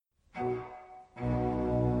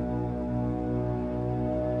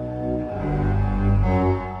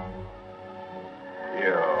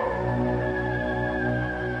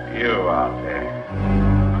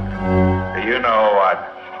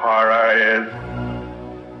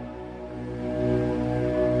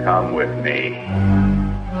Come with me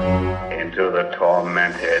into the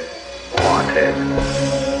tormented, haunted,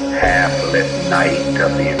 half-lit night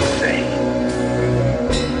of the insane.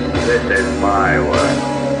 This is my world.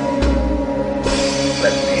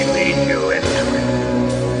 Let me lead you into it.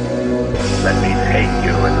 Let me take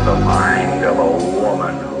you into the mind of a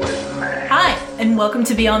woman who is mad. Hi, and welcome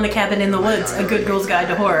to Beyond the Cabin in the Woods, a good girl's guide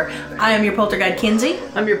to horror. I am your poltergeist Kinsey.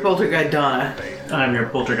 I'm your poltergeist Donna. I'm your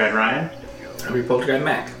poltergeist Ryan. I'm your poltergeist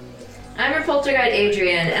Mac. I'm your poltergeist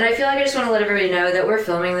Adrian, and I feel like I just want to let everybody know that we're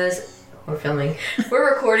recording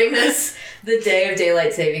this the day of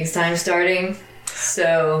daylight savings time starting.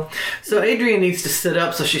 So Adrian needs to sit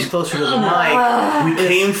up so she's closer to the mic. We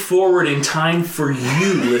came forward in time for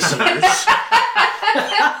you, listeners.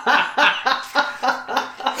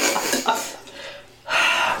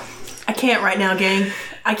 I can't right now, gang.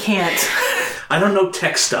 I can't. I don't know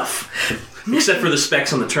tech stuff. Except for the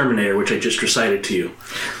specs on the Terminator, which I just recited to you.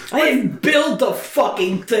 I didn't build the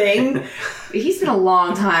fucking thing. he spent a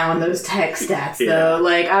long time on those tech stats, though.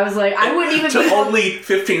 Like, I was like, I wouldn't even to only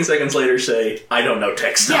 15 seconds later say, I don't know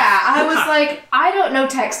tech stuff. Yeah, I was like, I don't know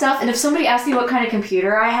tech stuff, and if somebody asked me what kind of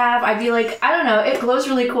computer I have, I'd be like, I don't know, it glows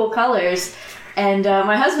really cool colors, and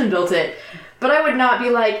my husband built it. But I would not be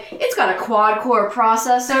like, it's got a quad-core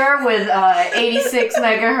processor with 86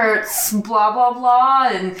 megahertz blah, blah, blah,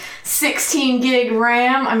 and 16 gig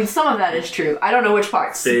RAM. I mean, some of that is true. I don't know which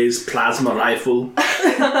parts. Phase plasma rifle.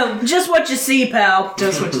 Just what you see, pal.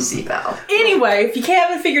 Just what you see, pal. Anyway, if you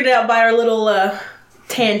haven't figured it out by our little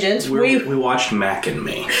tangents, we watched Mac and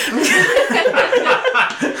Me.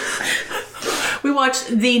 We watched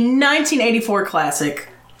the 1984 classic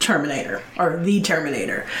Terminator, or The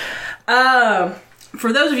Terminator.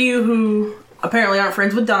 For those of you who apparently aren't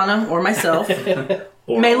friends with Donna or myself,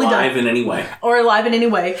 or mainly alive Donna, in any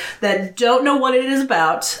way, that don't know what it is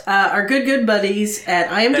about, our good buddies at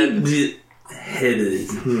IMDb.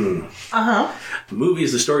 The movie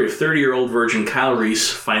is the story of 30-year-old virgin Kyle Reese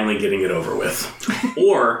finally getting it over with.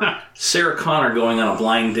 Or Sarah Connor going on a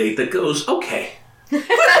blind date that goes, okay.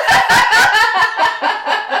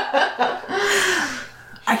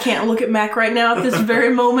 I can't look at Mac right now at this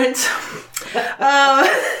very moment.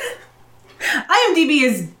 IMDb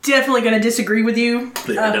is definitely going to disagree with you.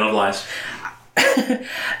 The identical lies.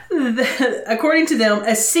 According to them,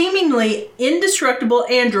 a seemingly indestructible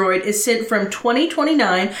android is sent from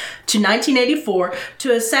 2029 to 1984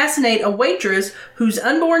 to assassinate a waitress whose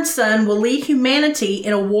unborn son will lead humanity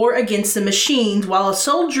in a war against the machines, while a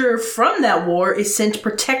soldier from that war is sent to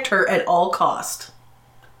protect her at all cost.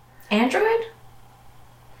 Android?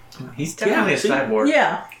 He's definitely a cyborg.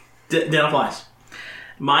 Yeah. Identical lies.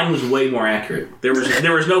 Mine was way more accurate. There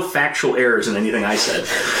was no factual errors in anything I said.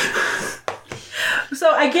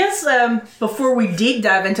 So I guess before we deep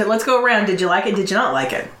dive into it, let's go around. Did you like it? Did you not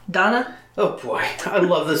like it? Donna? Oh boy, I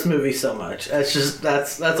love this movie so much.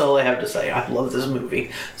 That's all I have to say. I love this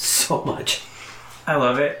movie so much. I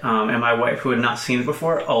love it. And my wife, who had not seen it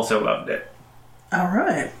before, also loved it. All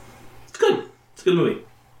right. It's good. It's a good movie.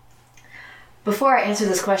 Before I answer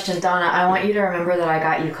this question, Donna, I want you to remember that I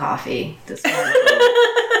got you coffee this morning.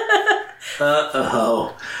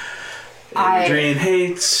 Adrian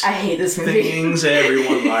hates. I hate this movie. Things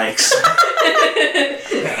everyone likes.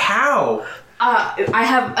 How? I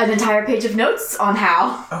have an entire page of notes on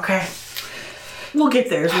how. Okay. We'll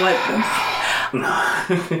get there. Is what. That's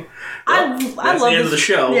love the end this. of the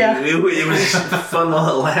show. Yeah. It was fun while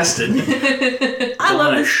it lasted. I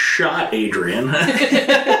love this. Shot Adrian.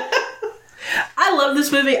 I love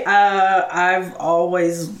this movie. I've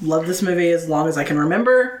always loved this movie as long as I can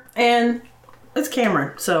remember, and it's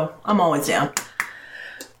Cameron, so I'm always down.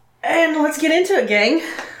 And let's get into it, gang.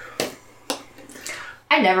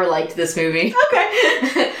 I never liked this movie.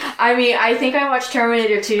 Okay. I mean, I think I watched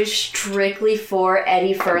Terminator 2 strictly for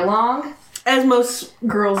Eddie Furlong. As most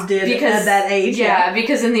girls did at that age. Yeah,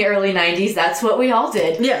 because in the early 90s, that's what we all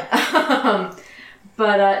did. Yeah.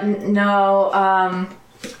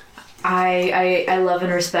 I love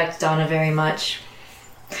and respect Donna very much.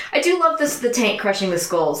 I do love the tank crushing the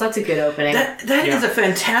skulls. That's a good opening. That is a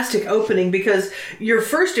fantastic opening because your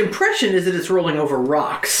first impression is that it's rolling over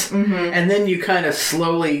rocks. Mm-hmm. And then you kind of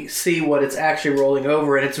slowly see what it's actually rolling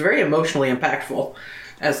over, and it's very emotionally impactful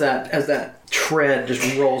as that tread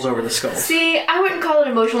just rolls over the skull. See, I wouldn't call it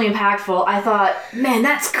emotionally impactful. I thought, man,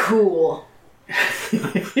 that's cool.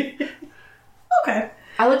 Okay.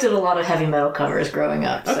 I looked at a lot of heavy metal covers growing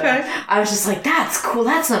up. So Okay. I was just like, that's cool.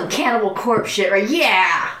 That's some Cannibal Corpse shit, right?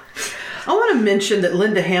 Yeah. I want to mention that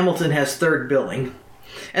Linda Hamilton has third billing.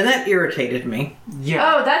 And that irritated me.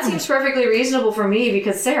 Yeah. Oh, that seems perfectly reasonable for me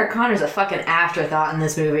because Sarah Connor's a fucking afterthought in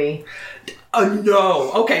this movie.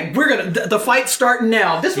 No. Okay, we're gonna... The fight's starting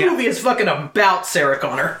now. This movie is fucking about Sarah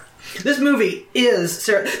Connor. This movie is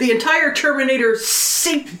Sarah... The entire Terminator...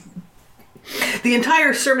 The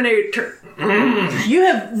entire Terminator... You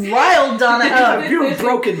have riled Donna up. You have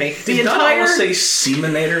broken me. The Did Donna entire... almost say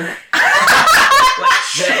Seminator?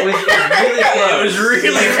 That was really close. It was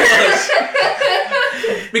really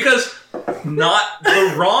close. Because not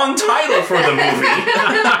the wrong title for the movie.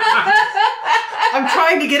 I'm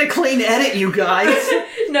trying to get a clean edit, you guys.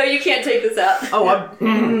 No, you can't take this out. Oh,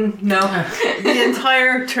 No. the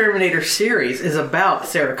entire Terminator series is about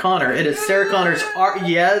Sarah Connor. It is Sarah Connor's art.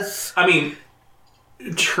 Yes. I mean,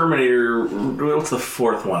 Terminator. What's the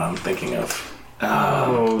fourth one I'm thinking of?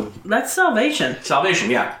 That's Salvation. Salvation,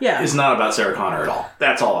 yeah. Yeah. Is not about Sarah Connor at all.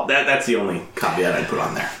 That's all. That's the only caveat I'd put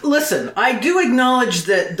on there. Listen, I do acknowledge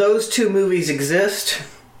that those two movies exist,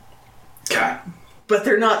 Okay. but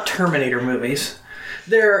they're not Terminator movies.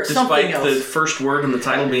 They're something Despite else. the first word in the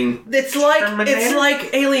title being It's like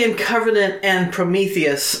Alien Covenant and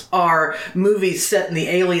Prometheus are movies set in the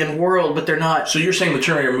alien world, but they're not. So you're saying the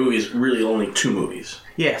Terminator movie is really only two movies?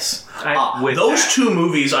 Yes. With Those that. two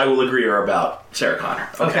movies, I will agree, are about Sarah Connor.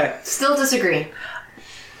 Okay. Still disagree.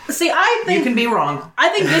 See, I think You can be wrong. I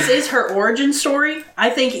think this is her origin story. I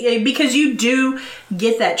think because you do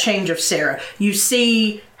get that change of Sarah. You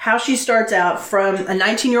see how she starts out from a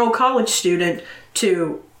 19-year-old college student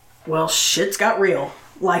to, well, shit's got real.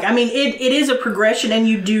 Like, I mean, it is a progression, and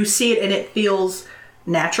you do see it, and it feels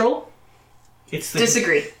natural. It's the,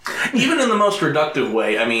 Disagree. Even in the most reductive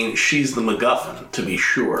way, I mean, she's the MacGuffin, to be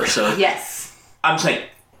sure. So Yes. I'm saying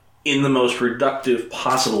in the most reductive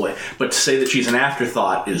possible way. But to say that she's an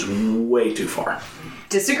afterthought is way too far.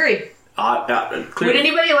 Disagree. Clearly. Would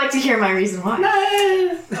anybody like to hear my reason why? All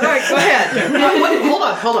right, go ahead. Wait,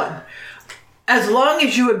 hold on. As long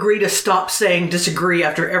as you agree to stop saying disagree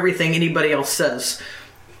after everything anybody else says.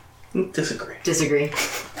 Disagree. Disagree.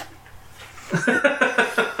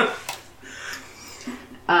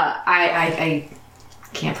 I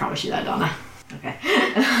can't promise you that, Donna. Okay.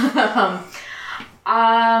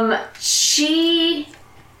 She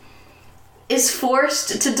is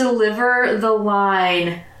forced to deliver the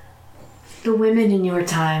line, "The women in your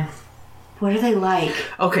time, what are they like?"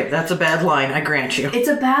 Okay, that's a bad line, I grant you. It's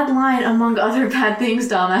a bad line among other bad things,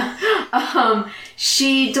 Donna.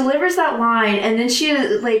 She delivers that line, and then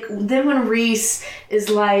then when Reese is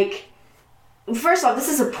like, first off, this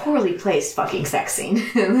is a poorly placed fucking sex scene.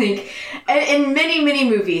 Like, in many, many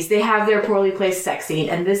movies, they have their poorly placed sex scene,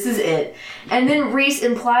 and this is it. And then Reese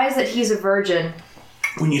implies that he's a virgin.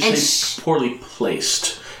 When you And say poorly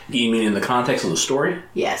placed, you mean in the context of the story?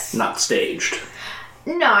 Yes. Not staged.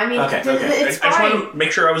 No, I mean, Okay. it's I just fine. want to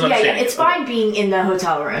make sure I was Yeah, understanding. it's fine being in the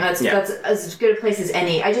hotel room. That's Yeah. as good a place as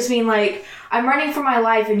any. I just mean, like, I'm running for my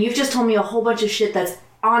life, and you've just told me a whole bunch of shit that's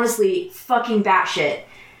honestly fucking batshit.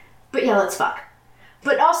 But yeah, let's fuck.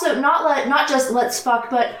 But also, not just let's fuck,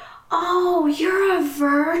 but, oh, you're a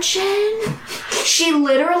virgin? She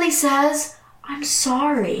literally says, "I'm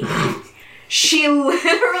sorry." She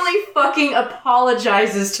literally fucking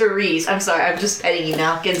apologizes to Reese. I'm sorry, I'm just petting you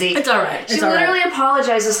now, Kinsey. It's all right. She literally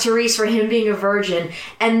apologizes to Reese for him being a virgin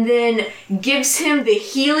and then gives him the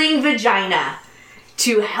healing vagina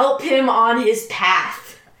to help him on his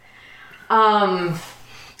path.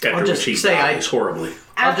 After I'll just which he say dies horribly.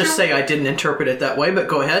 I'll just say I didn't interpret it that way, but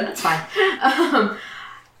go ahead. It's fine.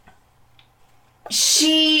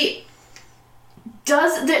 She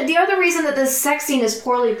does... The other reason that this sex scene is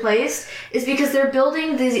poorly placed is because they're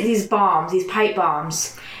building these bombs, these pipe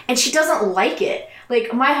bombs, and she doesn't like it.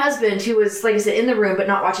 Like, my husband, who was, like I said, in the room but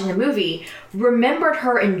not watching the movie, remembered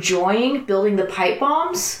her enjoying building the pipe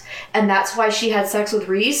bombs, and that's why she had sex with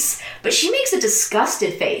Reese, but she makes a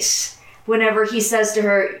disgusted face whenever he says to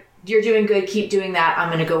her, "You're doing good, keep doing that, I'm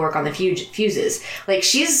gonna go work on the fuses." Like,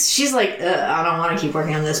 she's like, "I don't want to keep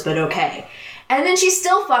working on this, but okay." And then she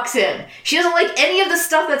still fucks him. She doesn't like any of the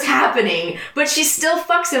stuff that's happening, but she still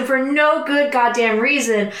fucks him for no good goddamn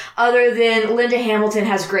reason other than Linda Hamilton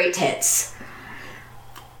has great tits.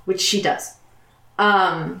 Which she does.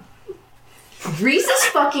 Reese is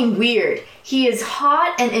fucking weird. He is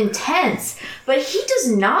hot and intense, but he does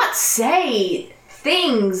not say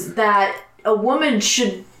things that a woman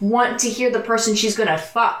should want to hear the person she's gonna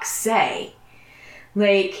fuck say.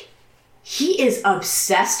 Like, he is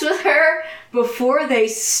obsessed with her before they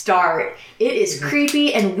start. It is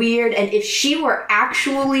creepy and weird, and if she were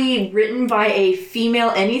actually written by a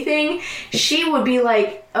female anything, she would be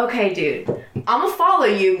like, "Okay, dude, I'm gonna follow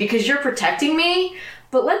you because you're protecting me,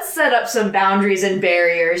 but let's set up some boundaries and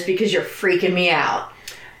barriers because you're freaking me out.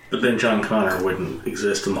 But then John Connor wouldn't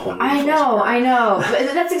exist in the whole movie. I know.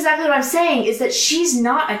 But that's exactly what I'm saying, is that she's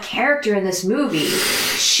not a character in this movie.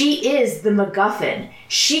 She is the MacGuffin.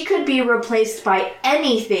 She could be replaced by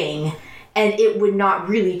anything, and it would not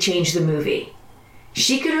really change the movie.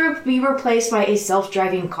 She could be replaced by a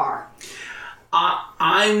self-driving car.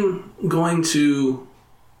 I'm going to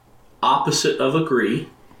opposite of agree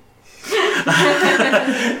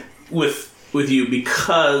with you,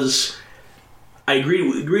 because I agree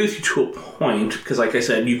with you to a point, because like I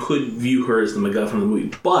said, you could view her as the MacGuffin of the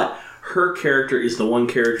movie, but her character is the one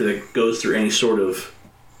character that goes through any sort of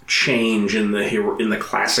change in the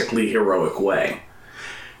classically heroic way.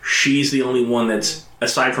 She's the only one that's,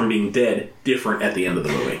 aside from being dead, different at the end of the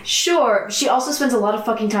movie. Sure, she also spends a lot of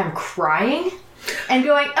fucking time crying and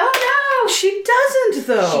going, oh no! She doesn't,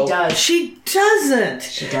 though. She does. She doesn't.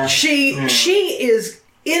 She does. She is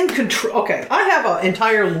in control. Okay, I have an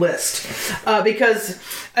entire list because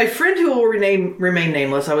a friend who will remain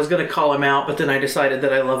nameless, I was going to call him out, but then I decided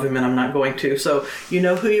that I love him and I'm not going to. So you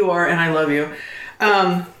know who you are and I love you.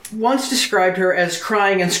 Once described her as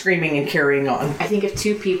crying and screaming and carrying on. I think if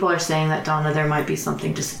two people are saying that, Donna, there might be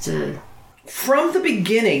something just to... From the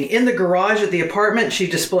beginning, in the garage at the apartment, she's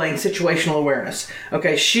displaying situational awareness.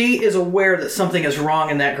 Okay, she is aware that something is wrong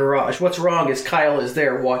in that garage. What's wrong is Kyle is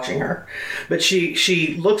there watching her. But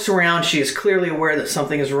she looks around, she is clearly aware that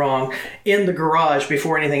something is wrong in the garage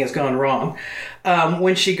before anything has gone wrong.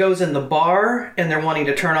 When she goes in the bar and they're wanting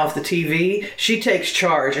to turn off the TV, she takes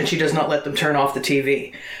charge and she does not let them turn off the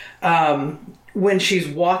TV. When she's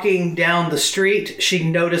walking down the street, she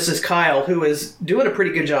notices Kyle, who is doing a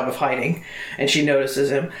pretty good job of hiding, and she notices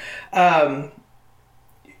him.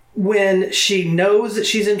 When she knows that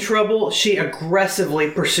she's in trouble, she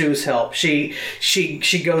aggressively pursues help. She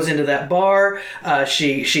goes into that bar.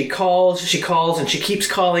 She calls, and she keeps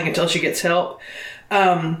calling until she gets help.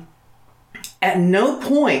 At no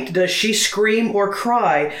point does she scream or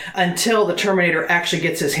cry until the Terminator actually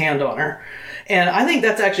gets his hand on her. And I think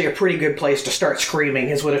that's actually a pretty good place to start screaming,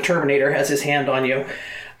 is when a Terminator has his hand on you.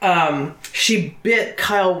 She bit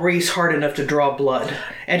Kyle Reese hard enough to draw blood.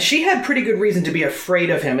 And she had pretty good reason to be afraid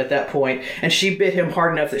of him at that point. And she bit him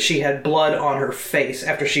hard enough that she had blood on her face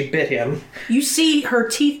after she bit him. You see her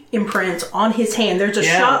teeth imprints on his hand. There's a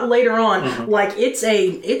shot later on, like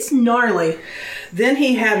it's gnarly. Then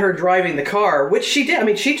he had her driving the car, which she did. I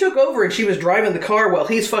mean, she took over and she was driving the car while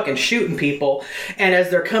he's fucking shooting people. And as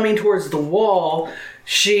they're coming towards the wall,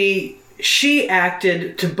 she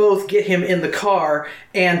acted to both get him in the car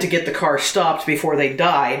and to get the car stopped before they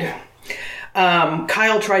died.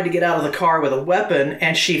 Kyle tried to get out of the car with a weapon,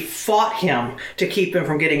 and she fought him to keep him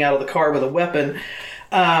from getting out of the car with a weapon.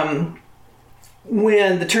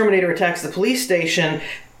 When the Terminator attacks the police station,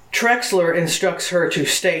 Trexler instructs her to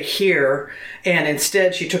stay here, and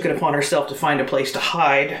instead she took it upon herself to find a place to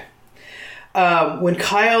hide. When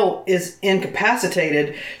Kyle is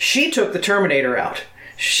incapacitated, she took the Terminator out.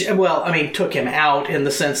 Took him out in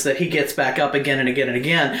the sense that he gets back up again and again and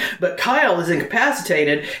again. But Kyle is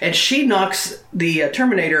incapacitated, and she knocks the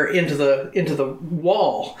Terminator into the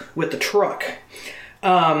wall with the truck.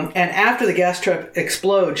 And after the gas truck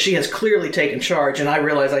explodes, she has clearly taken charge, and I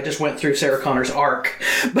realize I just went through Sarah Connor's arc.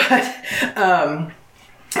 But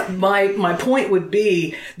my point would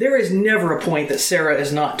be, there is never a point that Sarah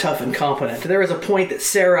is not tough and competent. There is a point that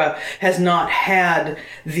Sarah has not had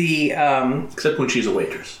the... Except when she's a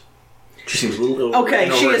waitress. She seems a little... Okay,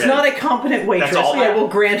 she is not a competent waitress. That's all. I will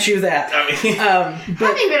grant you that. I mean...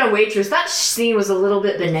 Having been a waitress, that scene was a little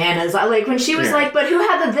bit bananas. When she was like, but who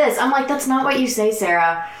had the this? I'm like, that's not what you say,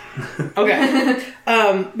 Sarah. Okay.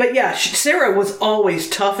 But yeah, Sarah was always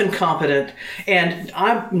tough and competent, and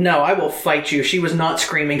I will fight you. She was not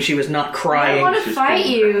screaming. She was not crying. I want to fight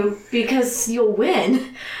you because you'll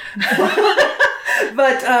win.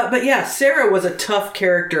 But yeah, Sarah was a tough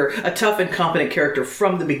character, a tough and competent character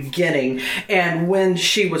from the beginning, and when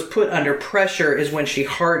she was put under pressure is when she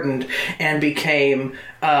hardened and became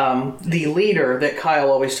the leader that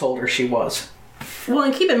Kyle always told her she was. Well,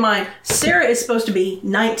 and keep in mind, Sarah is supposed to be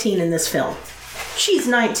 19 in this film. She's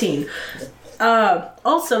 19.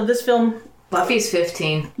 Also, this film... Buffy's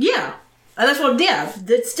 15. Yeah.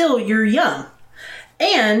 That's still, you're young.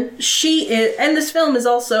 And this film is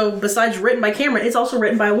also, besides written by Cameron, it's also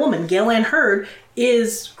written by a woman. Gail Ann Hurd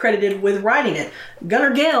is credited with writing it.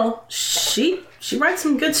 Gunnar Gale, she writes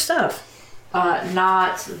some good stuff.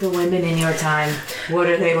 Not the women in your time. What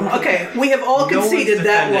are they like? Okay, we have all conceded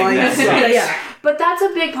that line. Yeah. But that's a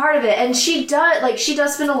big part of it. And she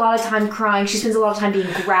does spend a lot of time crying. She spends a lot of time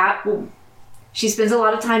being grabbed. She spends a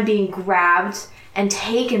lot of time being grabbed and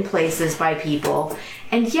taken places by people.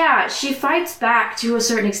 And yeah, she fights back to a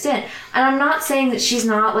certain extent. And I'm not saying that she's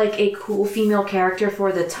not like a cool female character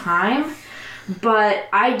for the time, but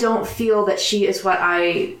I don't feel that she is what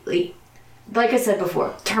I like I said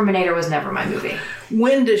before, Terminator was never my movie.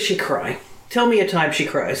 When does she cry? Tell me a time she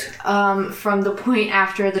cries. From the point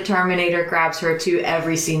after the Terminator grabs her to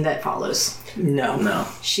every scene that follows. No.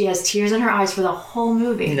 She has tears in her eyes for the whole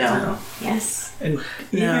movie. No. Yes. And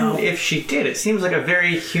No. even if she did, it seems like a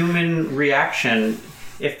very human reaction.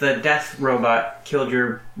 If the death robot killed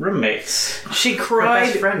your roommates, She her cried.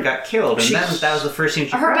 best friend got killed, and then that was the first scene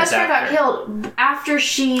she Her cried best friend got after. killed after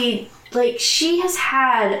she has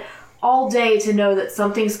had all day to know that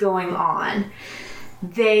something's going on.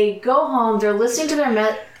 They go home, they're listening to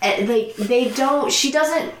their she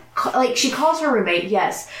doesn't, she calls her roommate,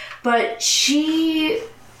 yes, but she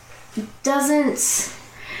doesn't,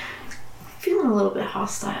 feeling a little bit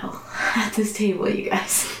hostile at this table, you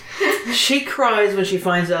guys. She cries when she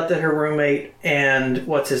finds out that her roommate and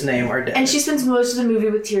what's his name are dead. And she spends most of the movie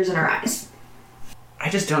with tears in her eyes. I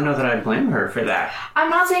just don't know that I blame her for that. I'm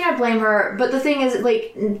not saying I blame her, but the thing is,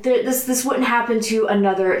 this wouldn't happen to a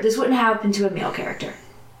male character.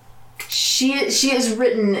 She is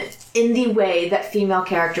written in the way that female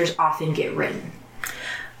characters often get written.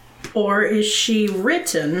 Or is she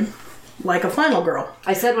written like a final girl?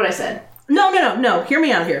 I said what I said. No. Hear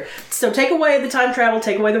me out here. So take away the time travel,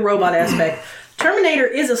 take away the robot aspect. Terminator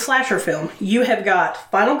is a slasher film. You have got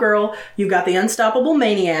Final Girl, you've got the unstoppable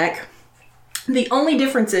maniac. The only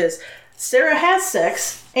difference is Sarah has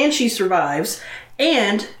sex and she survives,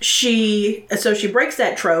 and she breaks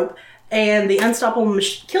that trope, and the unstoppable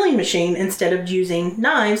killing machine, instead of using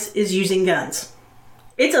knives, is using guns.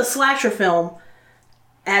 It's a slasher film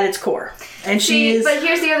at its core. And But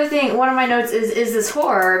here's the other thing. One of my notes is this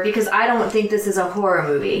horror? Because I don't think this is a horror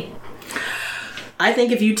movie. I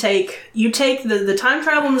think if you take the time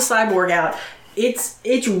travel and the cyborg out, it's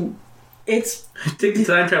Take the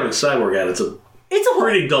time traveling cyborg out. It's a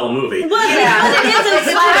pretty dull movie. Well, Yeah, it's a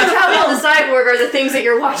the time travel slasher and the cyborg are the things that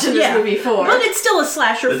you're watching this movie for. But it's still a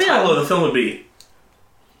slasher The title film. of the film would be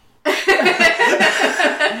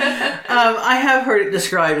I have heard it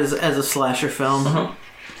described as a slasher film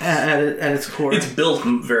at its core. it's built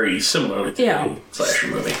very similarly to Yeah. a slasher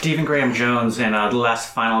movie. Stephen Graham Jones in The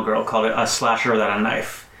Last Final Girl called it a slasher without a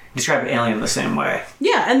knife. He described Alien the same way.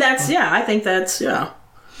 Yeah, and I think that's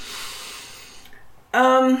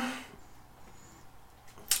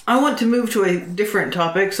I want to move to a different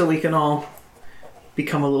topic so we can all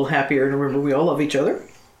become a little happier and remember we all love each other.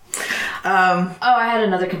 Oh, I had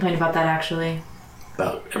another complaint about that, actually.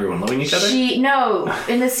 About everyone loving each other?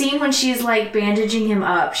 In the scene when she's like bandaging him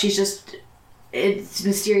up, it's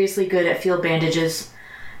mysteriously good at field bandages.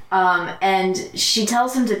 And she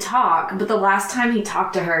tells him to talk, but the last time he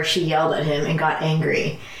talked to her, she yelled at him and got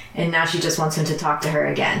angry. And now she just wants him to talk to her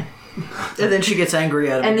again. And then she gets angry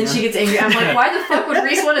at him. And then she gets angry. I'm like, why the fuck would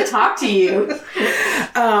Reese want to talk to you?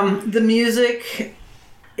 The music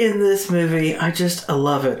in this movie, I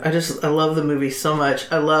love it. I love the movie so much.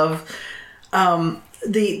 I love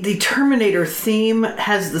the Terminator theme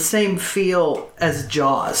has the same feel as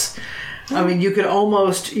Jaws. I mean, you could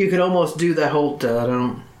almost do that whole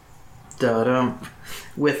da-dum, da-dum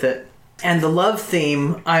with it. And the love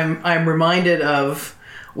theme, I'm reminded of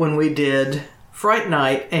when we did Fright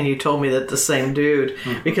Night, and you told me that the same dude,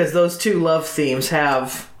 because those two love themes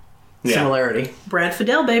have similarity. Brad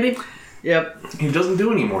Fidel, baby. Yep. He doesn't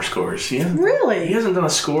do any more scores. Really? He hasn't done a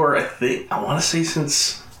score, I want to say,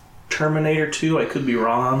 since Terminator 2. I could be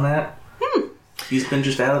wrong on that. He's been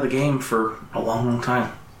just out of the game for a long, long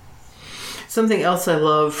time. Something else I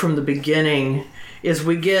love from the beginning is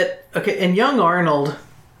we get... Okay, and Young Arnold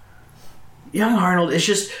is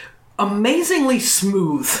just amazingly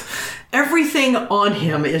smooth. Everything on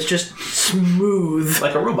him is just smooth.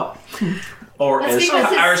 Like a robot. Or That's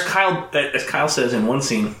as because Kyle says in one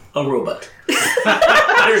scene, a robot.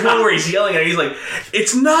 There's one where he's yelling at her, he's like,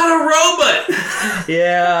 it's not a robot!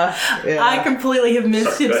 Yeah. I completely have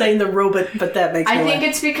missed him Sorry, saying the robot, but that makes me I think laugh.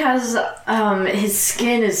 it's because his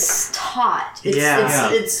skin is taut.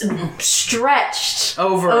 It's stretched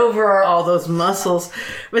over all those muscles.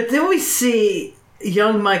 But then we see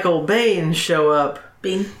young Michael Biehn show up.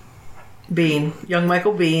 Young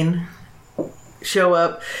Michael Biehn show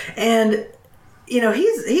up, and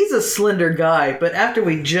he's a slender guy, but after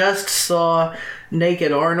we just saw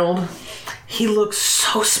Naked Arnold, he looks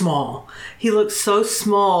so small. He looks so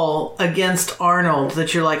small against Arnold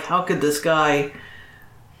that you're like, how could this guy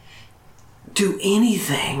do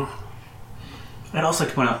anything? I'd also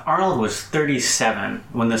like to point out, Arnold was 37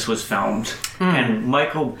 when this was filmed, and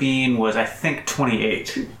Michael Biehn was, I think,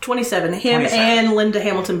 28. 27. Him 27. and Linda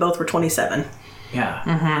Hamilton both were 27.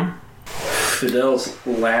 Yeah. Fidel's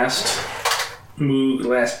last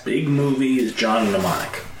big movie is Johnny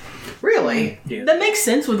Mnemonic. Really? Yeah. That makes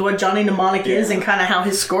sense with what Johnny Mnemonic is and kind of how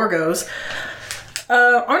his score goes.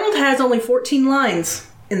 Arnold has only 14 lines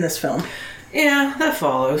in this film. Yeah, that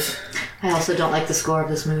follows. I also don't like the score of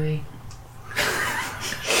this movie.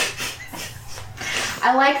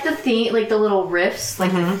 I like the theme, like the little riffs,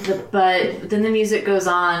 like but then the music goes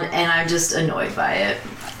on, and I'm just annoyed by it.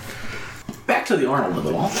 Back to the Arnold of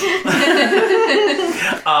it all.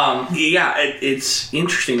 It's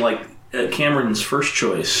interesting. Like Cameron's first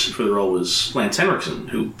choice for the role was Lance Henriksen,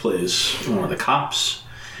 who plays one of the cops.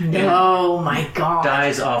 Oh my god!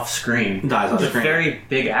 Dies off screen. Dies off He's screen. a very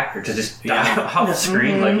big actor to just die off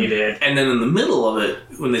screen like he did. And then in the middle of it,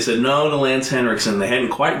 when they said no to Lance Henriksen, they hadn't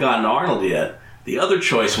quite gotten to Arnold yet. The other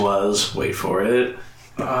choice was, wait for it,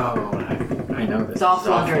 Oh, I know this. Dolph is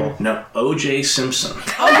awful. Lundgren. no, O.J. Simpson.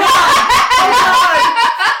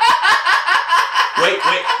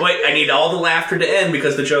 Wait, I need all the laughter to end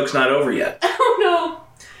because the joke's not over yet. Oh no!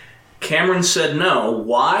 Cameron said no.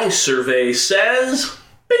 Why? Survey says,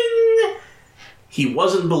 bing! He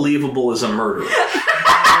wasn't believable as a murderer.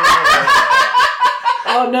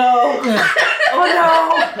 Oh no! Oh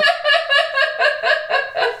no!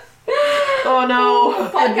 Oh no!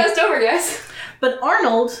 Podcast over, guys. But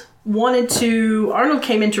Arnold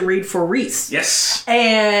came in to read for Reese. Yes.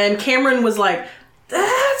 And Cameron was like,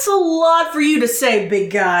 that's a lot for you to say,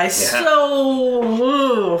 big guy.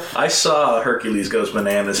 So, I saw Hercules Goes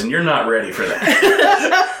Bananas, and you're not ready for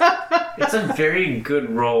that. It's a very good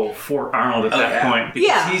role for Arnold at that point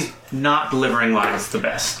because he's not delivering lines the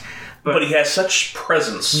best. But he has such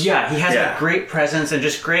presence. Yeah, he has a great presence and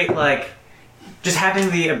just great, just having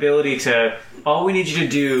the ability to, all we need you to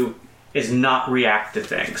do is not react to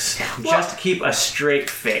things. Just keep a straight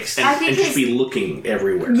face. And just be looking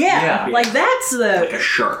everywhere. yeah, like that's Like the... a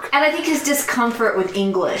shark. And I think his discomfort with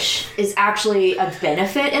English is actually a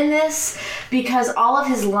benefit in this because all of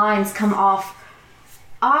his lines come off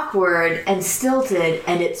awkward and stilted,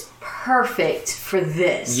 and it's perfect for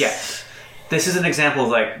this. Yes. This is an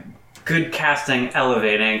example of, good casting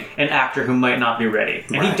elevating an actor who might not be ready.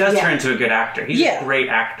 And he does turn into a good actor. He's a great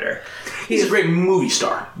actor. He's a great movie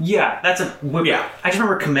star. Yeah, that's a... Yeah. I just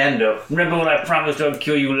remember Commando. Remember when I promised I would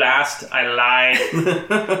kill you last? I lied.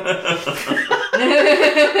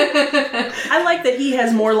 I like that he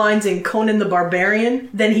has more lines in Conan the Barbarian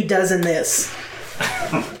than he does in this.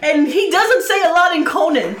 And he doesn't say a lot in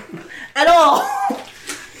Conan at all.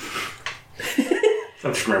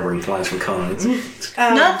 I'm just remembering lines from Conan.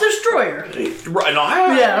 Not Destroyer. Right,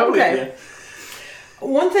 no, Yeah, okay.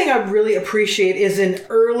 One thing I really appreciate is in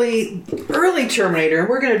early Terminator, and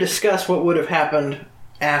we're going to discuss what would have happened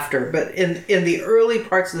after, but in the early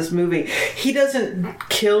parts of this movie, he doesn't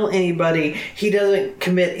kill anybody. He doesn't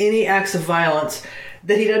commit any acts of violence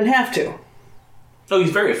that he doesn't have to. Oh, he's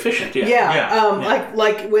very efficient,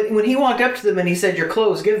 Like when he walked up to them and he said, "Your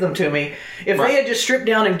clothes, give them to me." If they had just stripped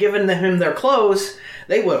down and given him their clothes,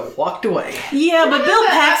 they would have walked away. Yeah, but Bill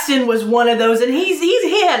Paxton was one of those, and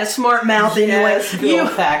he had a smart mouth anyway. Yes, Bill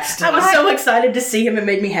Paxton. I was so excited to see him; it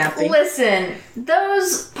made me happy. Listen,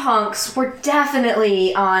 those punks were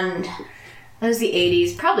definitely on... That was the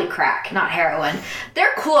 80s. Probably crack, not heroin.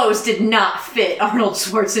 Their clothes did not fit Arnold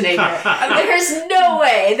Schwarzenegger. There's no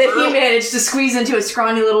way that he managed to squeeze into a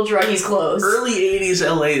scrawny little druggie's clothes. Early 80s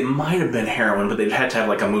LA might have been heroin, but they'd had to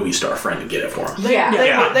have a movie star friend to get it for them.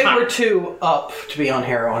 They were too up to be on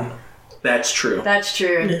heroin. That's true. That's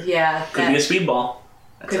true. Yeah. Could be a speedball.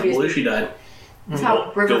 That's how Belushi died. That's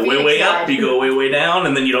how River Go Phoenix way died. up, you go way down,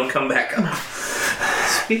 and then you don't come back up.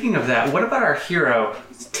 Speaking of that, what about our hero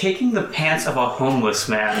taking the pants of a homeless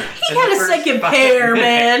man? He had a second pair,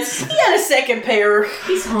 man. He had a second pair.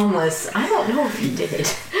 He's homeless. I don't know if he did.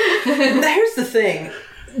 Now, here's the thing.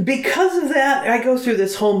 Because of that, I go through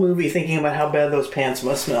this whole movie thinking about how bad those pants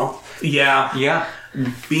must smell. Yeah. Yeah.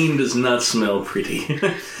 Bean does not smell pretty.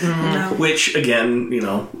 Which, again,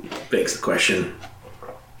 begs the question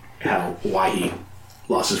why he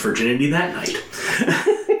lost his virginity that night.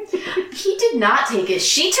 He did not take it.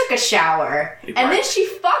 She took a shower. Right. And then she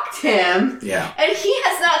fucked him. Yeah. And he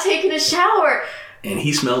has not taken a shower. And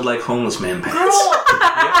he smelled like homeless man pants.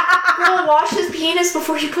 Girl, wash his penis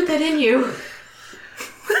before you put that in you.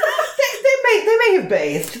 They may have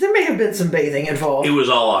bathed. There may have been some bathing involved. It was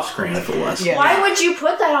all off screen if it was. Yeah. Why would you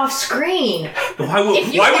put that off screen? Why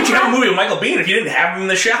would you have a movie with Michael Biehn if you didn't have him in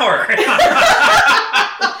the shower?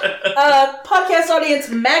 Podcast audience,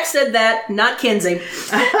 Max said that, not Kinsey.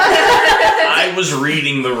 I was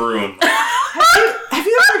reading the room. Have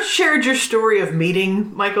you ever shared your story of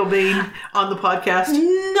meeting Michael Biehn on the podcast?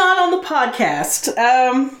 Not on the podcast.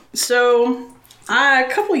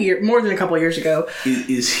 More than a couple years ago.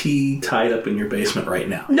 Is he tied up in your basement right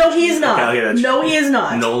now? No, he is not. Okay, that's No, he is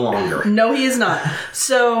not. no longer. No, he is not.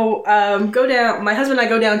 So, my husband and I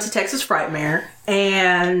go down to Texas Frightmare,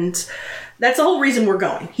 and that's the whole reason we're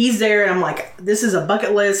going. He's there, and I'm like, this is a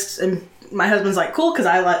bucket list, and my husband's like, cool, because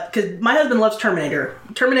my husband loves Terminator.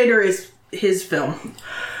 Terminator is his film.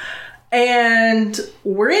 And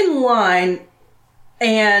we're in line,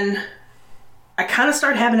 and I kind of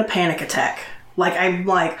start having a panic attack. Like, I'm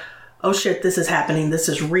like, oh shit, this is happening. This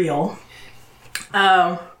is real.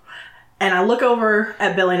 And I look over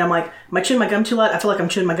at Billy and I'm like, am I chewing my gum too loud? I feel like I'm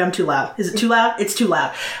chewing my gum too loud. Is it too loud? It's too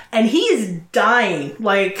loud. And he is dying.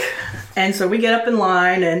 And so we get up in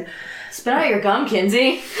line and Spit out your gum,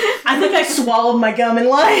 Kinsey. I think I swallowed my gum in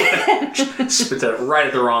line. Spit that right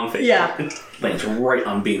at the wrong face. Yeah. It lands right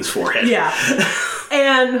on Bean's forehead. Yeah.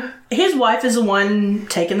 And his wife is the one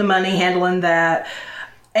taking the money, handling that.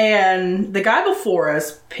 And the guy before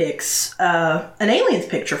us picks an alien's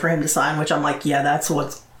picture for him to sign, which I'm like, yeah, that's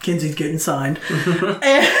what Kinsey's getting signed.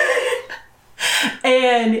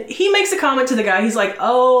 And he makes a comment to the guy. He's like,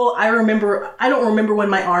 oh, I don't remember when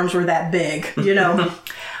my arms were that big, you know.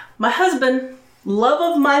 My husband,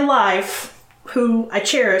 love of my life, who I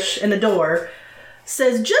cherish and adore,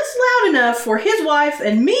 says just loud enough for his wife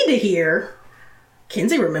and me to hear,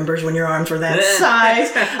 Kinsey remembers when your arms were that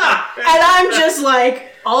size. And I'm just like,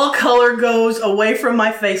 all color goes away from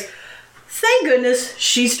my face. Thank goodness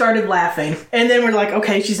she started laughing. And then we're like,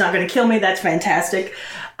 okay, she's not going to kill me. That's fantastic.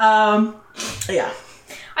 Yeah.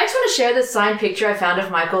 I just want to share this signed picture I found of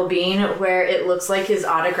Michael Biehn where it looks like his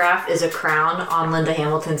autograph is a crown on Linda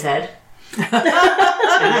Hamilton's head. And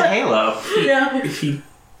a halo. Yeah. He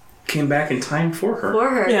came back in time for her. For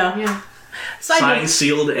her. Yeah. Side Signed, note.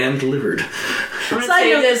 sealed, and delivered. I'm going to Side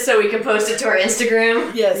save note- this so we can post it to our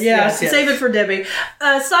Instagram. Yes. Save it for Debbie.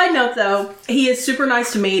 Side note, though, he is super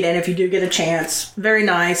nice to meet, and if you do get a chance, very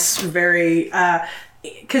nice, very...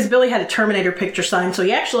 because Billy had a Terminator picture signed, so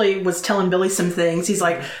he actually was telling Billy some things. He's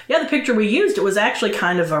like, yeah, the picture we used, it was actually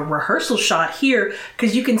kind of a rehearsal shot here,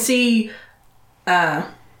 because you can see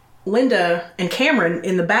Linda and Cameron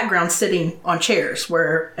in the background sitting on chairs,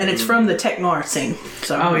 and it's from the Tech Noir scene.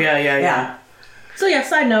 So, Oh, yeah. So yeah,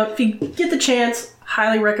 side note, if you get the chance,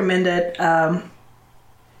 highly recommend it.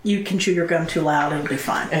 You can chew your gum too loud, it'll be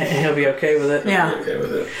fine. And he'll be okay with it. Yeah. Okay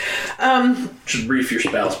with it. Should brief your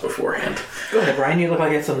spouse beforehand. Go ahead, Brian. You look like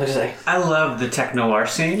you had something to say. I love the tech noir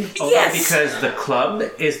scene. Only Yes! because the club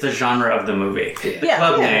is the genre of the movie. The Yeah,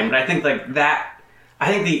 club yeah. name. And I think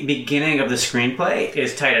I think the beginning of the screenplay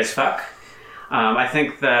is tight as fuck. I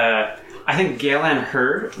think Galen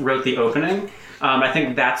Hurd wrote the opening. I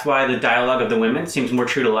think that's why the dialogue of the women seems more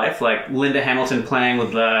true to life. Like Linda Hamilton playing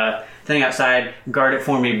with the thing outside, guard it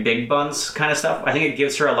for me, big buns kind of stuff. I think it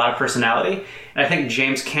gives her a lot of personality. And I think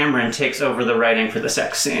James Cameron takes over the writing for the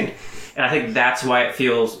sex scene. And I think that's why it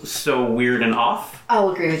feels so weird and off. I'll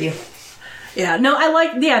agree with you. Yeah, no, I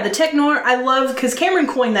like, the tech noir, I love, because Cameron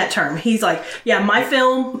coined that term. He's like, yeah, my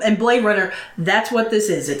film and Blade Runner, that's what this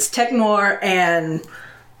is. It's tech noir, and...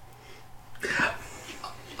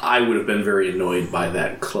 I would have been very annoyed by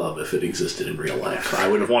that club if it existed in real life. I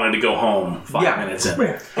would have wanted to go home 5 minutes in.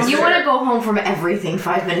 You want to go home from everything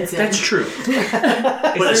 5 minutes in. That's true.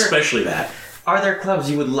 But especially that. Are there clubs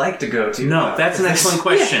you would like to go to? No, that's an excellent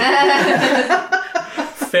question.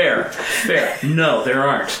 Fair. No, there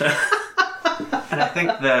aren't. And I think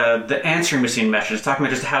the answering machine message, talking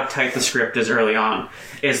about just how tight the script is early on,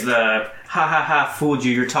 is the ha ha ha, fooled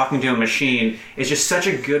you, you're talking to a machine, is just such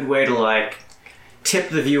a good way to like tip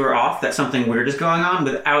the viewer off that something weird is going on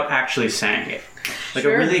without actually saying it. Like a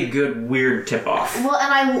really good weird tip off. Well,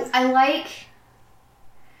 and I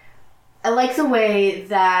like the way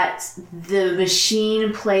that the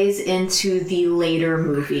machine plays into the later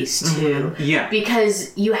movies too. Yeah.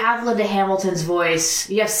 Because you have Linda Hamilton's voice,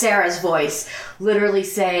 you have Sarah's voice literally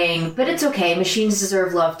saying, but it's okay, machines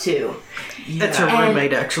deserve love too. That's her And-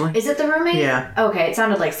 roommate, actually. Is it the roommate? Yeah. Okay, it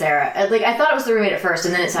sounded like Sarah. Like I thought it was the roommate at first,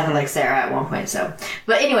 and then it sounded like Sarah at one point. So,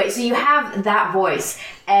 but anyway, so you have that voice,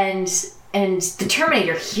 and the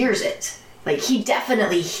Terminator hears it. Like he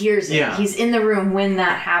definitely hears it. Yeah. He's in the room when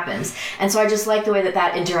that happens, and so I just like the way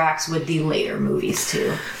that interacts with the later movies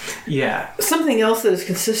too. Yeah. Something else that is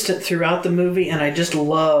consistent throughout the movie, and I just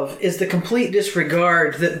love, is the complete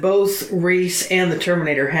disregard that both Reese and the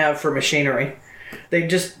Terminator have for machinery. They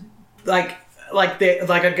just, like, like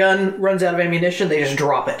a gun runs out of ammunition, they just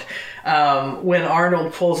drop it. When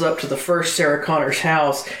Arnold pulls up to the first Sarah Connor's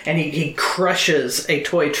house and he crushes a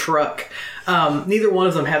toy truck, neither one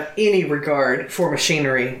of them have any regard for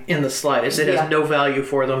machinery in the slightest. It has no value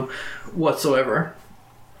for them whatsoever.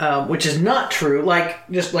 Which is not true. Like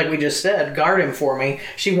we just said, guard him for me.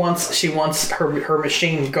 She wants her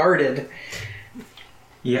machine guarded.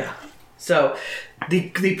 Yeah. So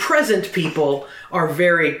the present people are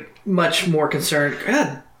very much more concerned.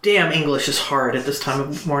 God damn, English is hard at this time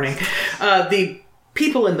of morning. The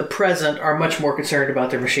people in the present are much more concerned about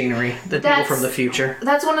their machinery than people from the future.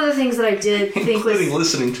 That's one of the things that I did think Including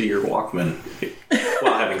listening to your Walkman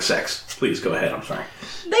while having sex. Please go ahead, I'm sorry.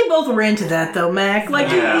 They both were into that, though, Mac. Like,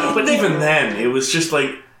 Yeah, but even then, it was just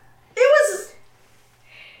like... it was...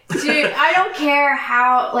 Dude, I don't care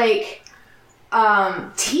how, like,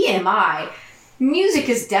 TMI, music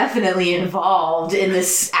is definitely involved in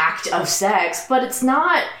this act of sex, but it's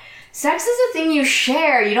not... Sex is a thing you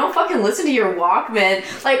share. You don't fucking listen to your Walkman.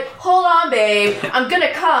 Like, hold on, babe. I'm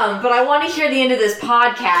gonna come, but I want to hear the end of this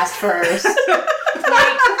podcast first.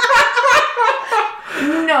 Like...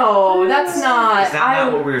 No, that's not. Is that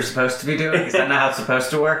not what we were supposed to be doing? Is that not how it's supposed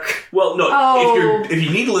to work? Well, no. Oh, if you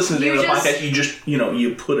need to listen to the end of the you just- podcast, you just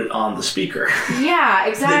you put it on the speaker. Yeah,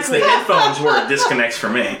 It's exactly. the headphones where it disconnects for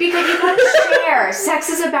me. Because you gotta share. Sex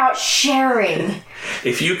is about sharing.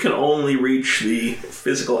 If you can only reach the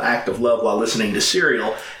physical act of love while listening to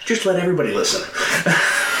Serial, just let everybody listen.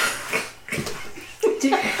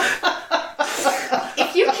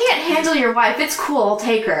 If you can't handle your wife, it's cool. I'll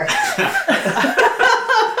take her.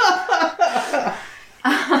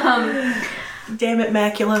 Damn it,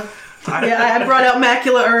 Macula. Yeah, I brought out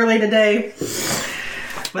Macula early today.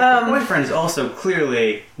 But the boyfriend's also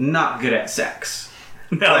clearly not good at sex.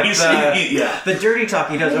 No, Like he's, the, the dirty talk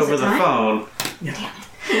he does Wait, is over it the time? phone.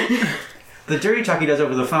 The dirty talk he does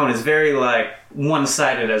over the phone is very like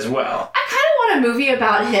one-sided as well. I kind of want a movie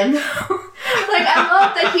about him, though. Like, I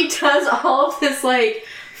love that he does all of this, like,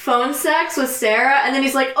 phone sex with Sarah, and then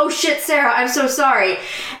he's like, oh shit, Sarah, I'm so sorry.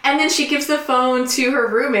 And then she gives the phone to her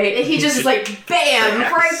roommate, and he just is like, bam,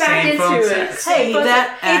 right back Same phone into it. sex. Hey, But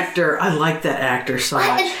that it's- actor, I like that actor so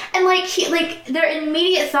much. And like their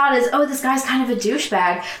immediate thought is, oh, this guy's kind of a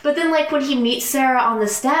douchebag. But then like when he meets Sarah on the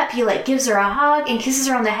step, he like gives her a hug and kisses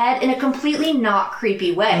her on the head in a completely not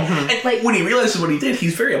creepy way. And Like, when he realizes what he did,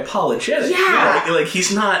 he's very apologetic. Yeah. Like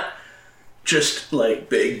he's not just like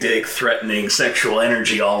big dick threatening sexual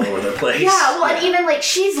energy all over the place. yeah, well, and even like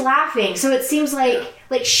she's laughing, so it seems like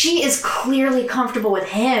she is clearly comfortable with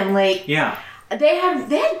him. Like Yeah. they had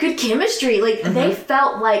good chemistry. Like they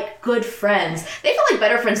felt like good friends. They felt like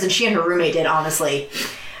better friends than she and her roommate did, honestly.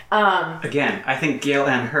 Again, I think Gail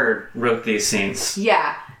Ann Hurd wrote these scenes.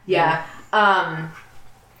 Yeah.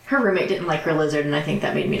 Her roommate didn't like her lizard, and I think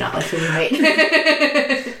that made me not like her roommate.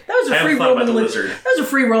 That was a I free haven't thought about Roman the lizard. lizard. That was a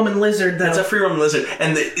free Roman lizard, though. It's a free Roman lizard,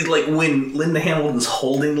 and like when Linda Hamilton's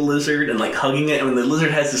holding the lizard and like hugging it, and when the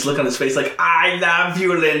lizard has this look on his face, like "I love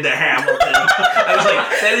you, Linda Hamilton." I was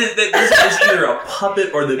like, this is either a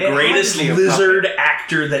puppet or the It has greatest to be a lizard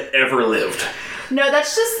actor that ever lived. No,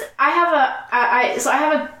 that's just I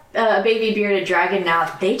have a baby bearded dragon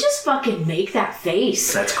now. They just fucking make that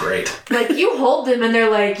face. That's great. Like you hold them and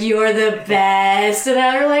they're like, "You're the best," and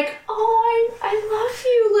they're like, "Oh, I love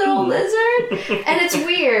you, little lizard." And it's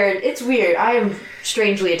weird. It's weird. I am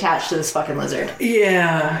strangely attached to this fucking lizard.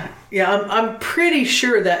 Yeah, I'm pretty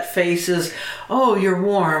sure that face is, oh, you're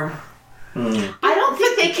warm. I don't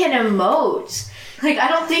think they can emote. Like, I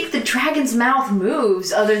don't think the dragon's mouth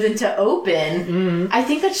moves other than to open. I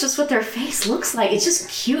think that's just what their face looks like. It's just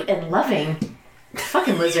cute and loving.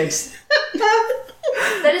 Fucking lizards.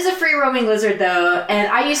 That is a free roaming lizard, though. And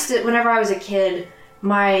I used to, whenever I was a kid,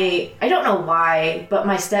 I don't know why, but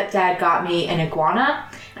my stepdad got me an iguana.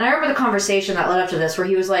 And I remember the conversation that led up to this where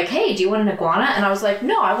he was like, "Hey, do you want an iguana?" And I was like,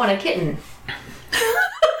 "No, I want a kitten."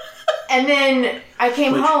 And then I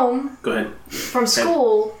came home Go ahead. from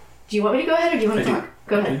school. Do you want me to go ahead or do you want to talk?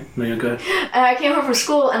 Go ahead. No, you go ahead. And I came home from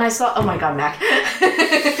school and I saw, oh my god, Mac.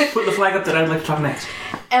 Put the flag up that I'd like to talk next.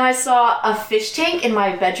 And I saw a fish tank in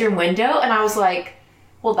my bedroom window and I was like,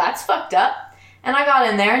 well, that's fucked up. And I got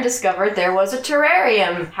in there and discovered there was a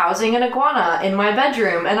terrarium housing an iguana in my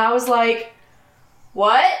bedroom. And I was like,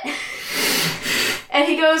 what? And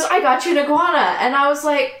he goes, I got you an iguana. And I was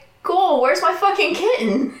like, cool, where's my fucking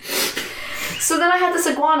kitten? So then I had this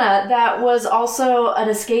iguana that was also an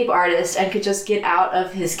escape artist and could just get out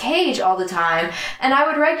of his cage all the time. And I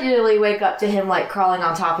would regularly wake up to him like crawling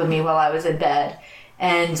on top of me while I was in bed.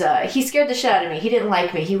 And he scared the shit out of me. He didn't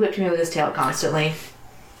like me. He whipped me with his tail constantly.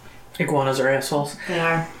 Iguanas are assholes. They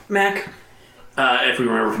are. Mac, if we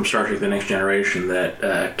remember from Star Trek The Next Generation,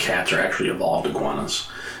 that cats are actually evolved iguanas.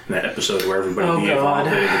 In that episode where everybody de-evolved,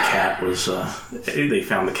 the cat was... they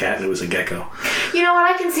found the cat and it was a gecko. You know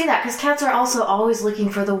what? I can see that, because cats are also always looking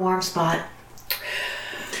for the warm spot.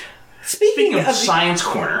 Speaking of Science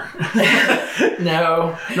Corner...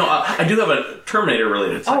 No, I do have a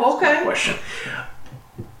Terminator-related question.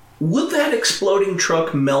 Would that exploding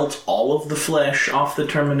truck melt all of the flesh off the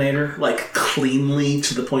Terminator, like cleanly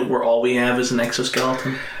to the point where all we have is an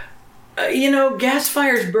exoskeleton? Gas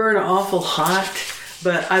fires burn awful hot,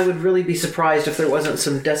 but I would really be surprised if there wasn't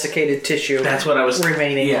some desiccated tissue. That's what I was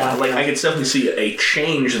remaining. Yeah, like I could definitely see a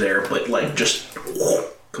change there, but like just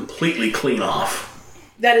completely clean off.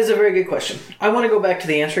 That is a very good question. I want to go back to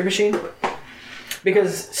the answering machine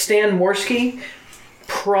because Stan Morsky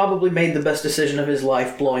probably made the best decision of his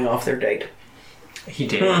life blowing off their date. He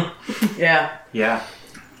did. Yeah. Yeah.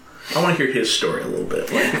 I want to hear his story a little bit.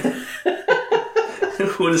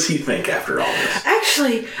 What does he think after all this?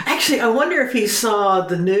 Actually, I wonder if he saw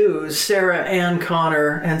the news, Sarah Ann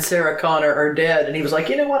Connor and Sarah Connor are dead, and he was like,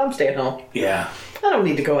 you know what, I'm staying home. Yeah. I don't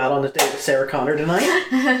need to go out on this date with Sarah Connor tonight.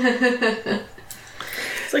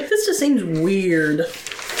 It's like, this just seems weird.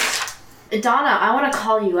 Donna, I want to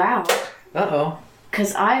call you out. Uh-oh.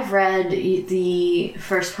 Because I've read the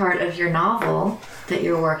first part of your novel that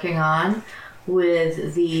you're working on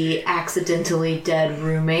with the accidentally dead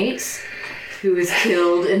roommate who is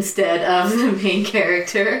killed instead of the main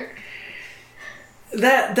character.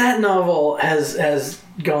 That novel has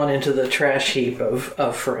gone into the trash heap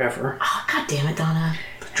of forever. Oh, God damn it, Donna.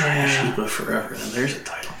 The trash heap of forever. Now there's a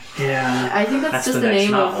title. Yeah. I think that's just the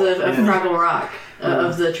name of Fraggle Rock.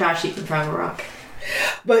 Of the trash heap in Fraggle Rock.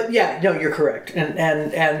 But yeah, no, you're correct.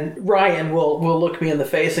 And Ryan will look me in the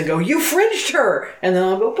face and go, "You fringed her," and then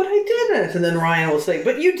I'll go, "But I didn't." And then Ryan will say,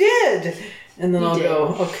 "But you did." And then I'll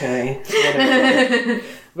go, "Okay, whatever."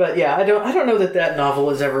 But yeah, I don't know that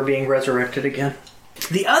novel is ever being resurrected again.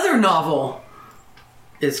 The other novel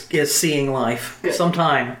is seeing life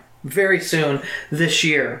sometime very soon this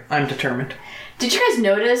year. I'm determined. Did you guys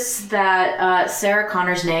notice that Sarah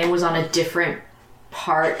Connor's name was on a different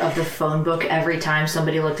part of the phone book every time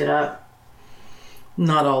somebody looked it up?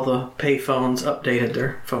 Not all the pay phones updated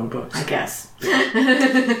their phone books, I guess.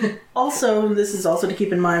 Also, this is also to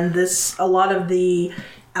keep in mind, a lot of the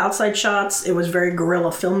outside shots, it was very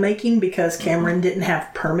guerrilla filmmaking because Cameron didn't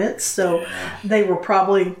have permits, so they were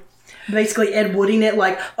probably basically Ed Wooding it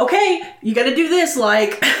like, okay, you gotta do this,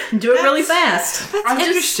 like, do it really fast. That's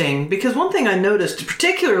interesting, because one thing I noticed,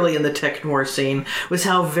 particularly in the Tech Noir scene, was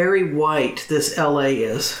how very white this LA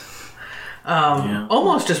is.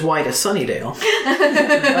 Almost as white as Sunnydale.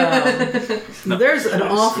 There's an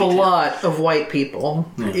awful lot of white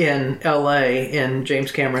people in LA in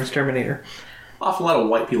James Cameron's Terminator. Awful lot of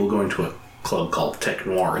white people going to a club called Tech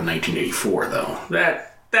Noir in 1984, though.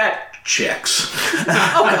 That checks.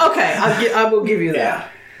 Okay, I will give you that. Yeah.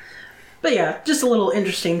 But yeah, just a little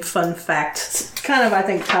interesting fun fact. It's kind of, I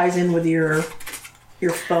think, ties in with your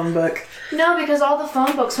phone book. No, because all the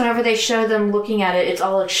phone books, whenever they show them looking at it, it's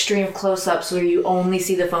all extreme close-ups where you only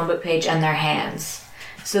see the phone book page and their hands.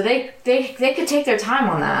 So they could take their time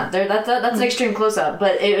on that. That's an extreme close-up.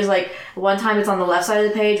 But it was like, one time it's on the left side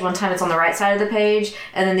of the page, one time it's on the right side of the page,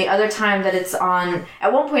 and then the other time that it's on...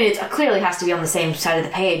 At one point, it clearly has to be on the same side of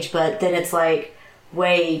the page, but then it's like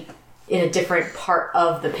way in a different part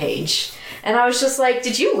of the page. And I was just like,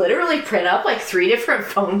 did you literally print up like 3 different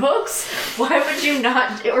phone books? Why would you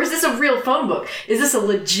not... Or is this a real phone book? Is this a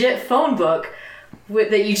legit phone book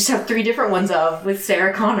that you just have 3 different ones of with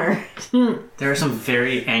Sarah Connor? There are some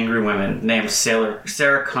very angry women named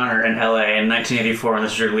Sarah Connor in LA in 1984 when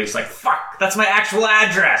this was released. Like, fuck, that's my actual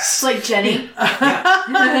address! It's like Jenny.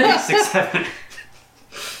 867.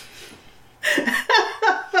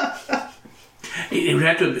 It would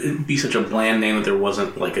have to be such a bland name that there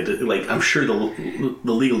wasn't like I'm sure the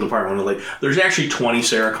legal department would like, there's actually 20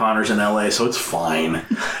 Sarah Connors in LA, so it's fine.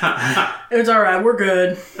 It's alright, we're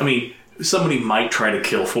good. I mean, somebody might try to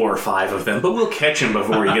kill 4 or 5 of them, but we'll catch him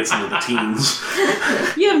before he gets into the teens.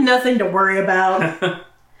 You have nothing to worry about.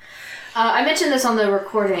 I mentioned this on the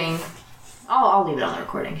recording. I'll leave it on the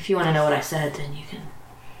recording. If you want to know what I said, then you can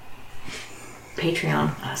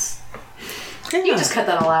Patreon us. You just cut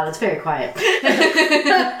that all out. It's very quiet.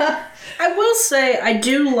 I will say, I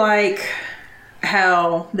do like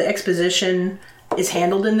how the exposition is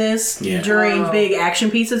handled in this during big action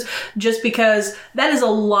pieces, just because that is a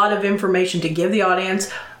lot of information to give the audience,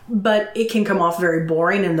 but it can come off very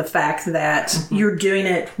boring in the fact that you're doing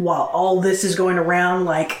it while all this is going around.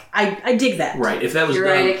 Like, I dig that. Right. If that was You're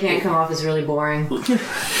done, right, it can come off as really boring.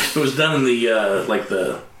 if it was done in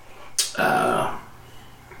the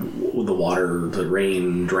the water, the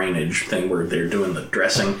rain drainage thing where they're doing the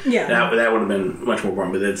dressing. Yeah. That would have been much more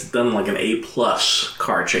boring, but it's done like an A+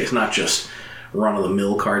 car chase, not just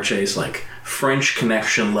run-of-the-mill car chase, like French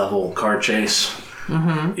Connection level car chase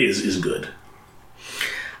is good.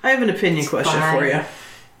 I have an opinion question for you.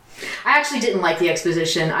 I actually didn't like the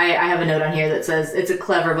exposition. I have a note on here that says it's a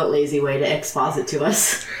clever but lazy way to exposit to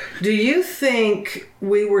us. Do you think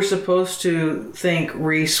we were supposed to think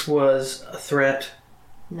Reese was a threat?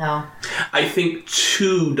 No. I think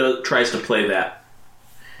 2 tries to play that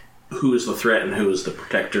who is the threat and who is the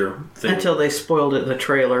protector thing. Until they spoiled it in the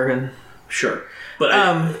trailer. And Sure. But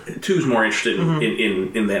 2's more interested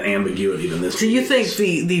in that ambiguity than this. do you think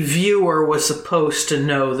the viewer was supposed to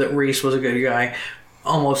know that Reese was a good guy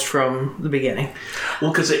almost from the beginning?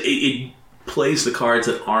 Well, because it plays the cards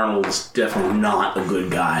that Arnold's definitely not a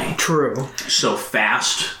good guy True. so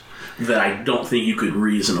fast that I don't think you could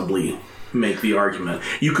reasonably make the argument.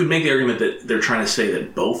 You could make the argument that they're trying to say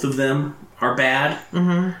that both of them are bad,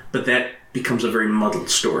 but that becomes a very muddled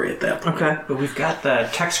story at that point. Okay. But we've got the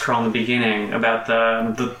text crawl in the beginning about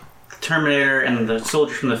the Terminator and the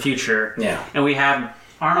soldier from the future. Yeah. And we have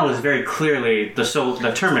Arnold is very clearly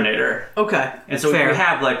the Terminator. Okay. And so Fair.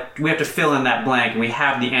 we have to fill in that blank, and we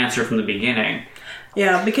have the answer from the beginning.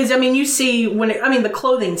 Yeah, because, I mean, you see the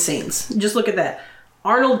clothing scenes. Just look at that.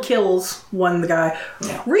 Arnold kills the guy.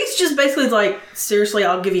 Yeah. Reese just basically is like, seriously,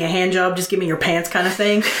 I'll give you a hand job, just give me your pants kind of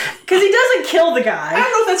thing. Because he doesn't kill the guy. I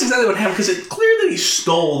don't know if that's exactly what happened, because it's clear that he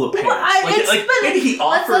stole the pants. Well, Maybe he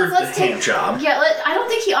offered let's the hand job. Yeah, I don't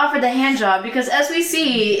think he offered the hand job because, as we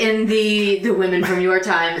see in the Women from Your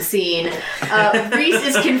Time scene, Reese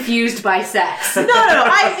is confused by sex. No,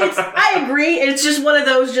 I agree. It's just one of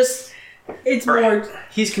those it's more...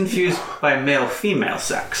 He's confused by male-female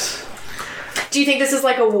sex. Do you think this is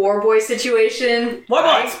like a war boy situation? War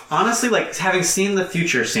boys! Honestly, having seen the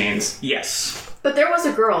future scenes, yes. But there was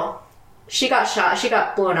a girl. She got shot. She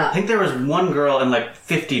got blown up. I think there was one girl and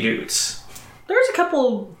 50 dudes. There's a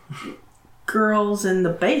couple girls in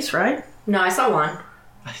the base, right? No, I saw one.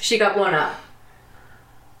 She got blown up.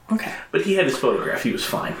 Okay. But he had his photograph. He was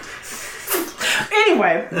fine.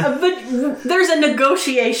 Anyway, but there's a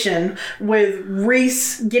negotiation with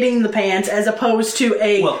Reese getting the pants as opposed to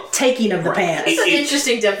a taking of the pants. It's an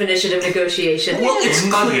interesting definition of negotiation. Well, it's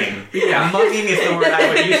mugging. Yeah, mugging is the word I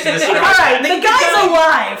would use to describe. All right, the guy's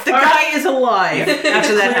alive. The guy is alive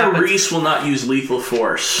after that happens. Reese will not use lethal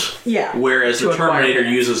force. Yeah. Whereas To the acquire Terminator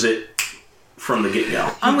pants. uses it from the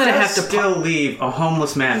get-go. I'm going to have to... still leave a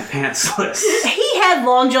homeless man pantsless. He had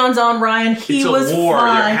long johns on, Ryan. He It's was a war.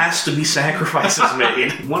 fine. There has to be sacrifices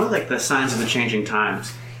made. One of the signs of the changing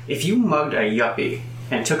times, if you mugged a yuppie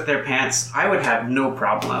and took their pants, I would have no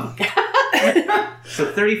problem. So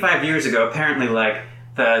 35 years ago, apparently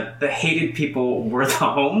the hated people were the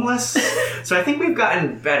homeless. So I think we've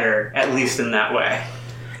gotten better, at least in that way.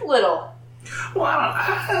 Little. Well,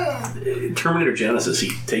 I don't know. Terminator Genesis,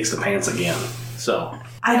 he takes the pants again. So,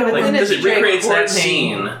 I don't then because it's it recreates Jake that Courtney.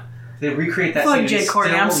 scene. They recreate that Fuck scene. Jake He's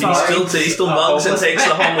Courtney, I'm still- sorry. He still mugs and takes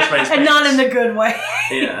the homeless man's pants. and not in the good way.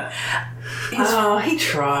 Yeah. Oh, he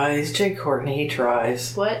tries. Jay Courtney, he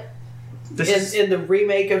tries. What? In the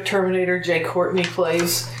remake of Terminator, Jay Courtney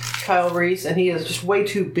plays Kyle Reese, and he is just way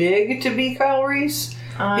too big to be Kyle Reese.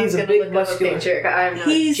 He's a big, muscular... picture. I have no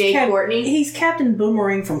He's Jay Courtney. He's Captain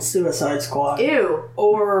Boomerang from Suicide Squad. Ew.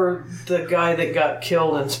 Or the guy that got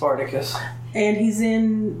killed in Spartacus. And he's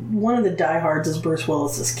in one of the Die Hards as Bruce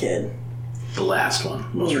Willis's kid. The last one,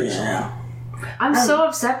 most recently. I'm so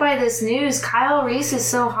upset by this news. Kyle Reese is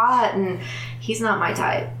so hot, and he's not my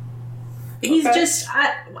type. He's just,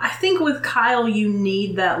 I think with Kyle, you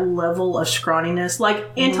need that level of scrawniness. Like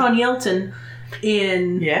Anton Yelchin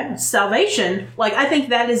in Salvation. Like, I think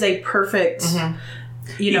that is a perfect,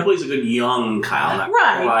 He plays a good young Kyle, not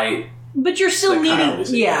Right. quite but you're still the Kyle needing, we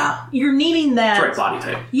see. you're needing that. the right body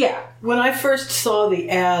type. Yeah. When I first saw the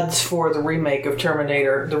ads for the remake of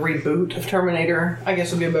Terminator, the reboot of Terminator, I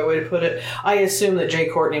guess would be a better way to put it, I assumed that Jay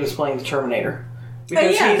Courtney was playing the Terminator.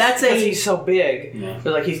 Because he's so big. Yeah.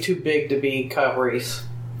 But he's too big to be Kyle Reese.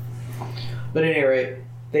 But at any rate,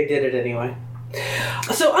 they did it anyway.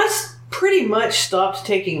 So I pretty much stopped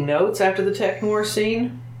taking notes after the Tech Noir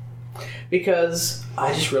scene because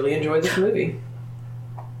I just really enjoyed this movie.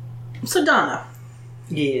 So, Donna.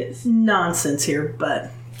 Yes. Nonsense here, but...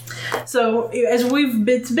 So, as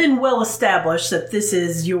it's been well established that this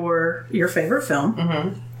is your favorite film.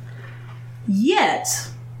 Mm-hmm. Yet...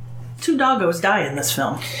 2 doggos die in this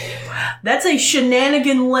film. That's a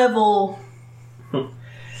shenanigan level. They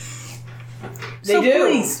So do.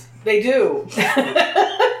 please. They do.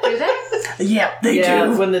 Do they? Yeah, they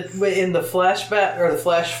do. When in the flashback or the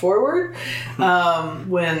flash forward,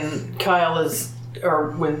 when Kyle is,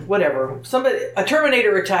 or when a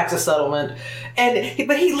Terminator attacks a settlement,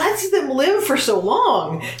 but he lets them live for so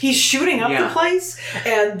long. He's shooting up the place,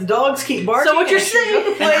 and the dogs keep barking. So what you're and shooting up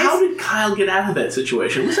saying? the place. And how did Kyle get out of that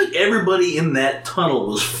situation? It looks like everybody in that tunnel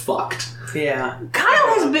was fucked. Yeah, Kyle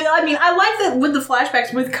has been. I mean, I like that with the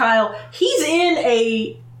flashbacks with Kyle. He's in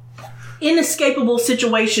a inescapable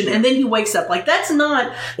situation, and then he wakes up. Like, that's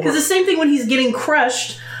not, because the same thing when he's getting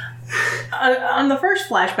crushed on the first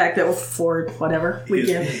flashback that was for whatever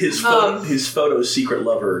weekend. His photo's secret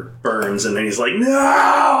lover burns, and then he's like, "No,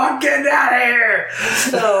 I'm getting out of here."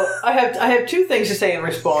 So I have two things to say in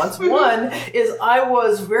response. One is I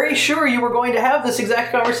was very sure you were going to have this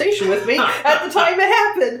exact conversation with me at the time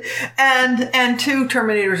it happened, and two,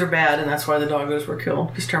 Terminators are bad, and that's why the doggos were killed,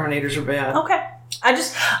 because Terminators are bad. Okay, I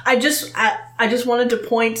just wanted to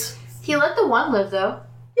point. He let the one live, though.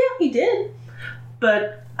 Yeah, he did,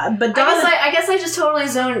 but Donna. I guess I just totally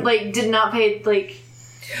zoned, did not pay,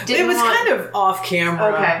 It was kind of off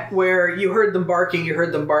camera, where you heard them barking,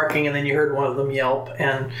 and then you heard one of them yelp,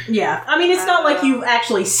 and yeah, I mean, it's not like you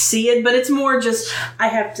actually see it, but it's more just I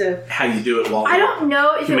have to. How you do it while I don't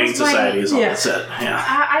know if Humane it was Society is on Yeah. the set.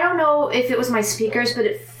 Yeah. I don't know if it was my speakers, but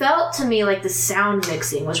it felt to me like the sound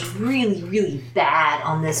mixing was really, really bad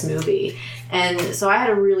on this movie, and so I had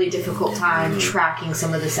a really difficult time tracking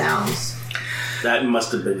some of the sounds. That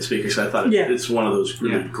must have been the speakers. I thought it's one of those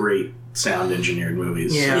really great sound engineered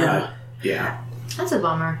movies. Yeah. Yeah. That's a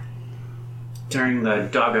bummer. During the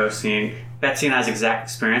doggo scene, Betsy and I's exact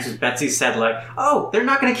experience was Betsy said, "Oh, they're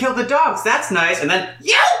not going to kill the dogs. That's nice." And then,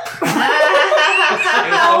 yelp!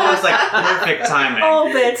 It was almost like perfect timing.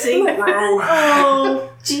 Oh, Betsy. Oh.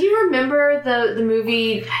 Do you remember the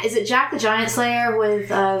movie, is it Jack the Giant Slayer with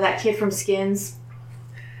that kid from Skins?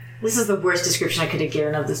 This is the worst description I could have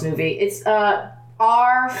given of this movie. It's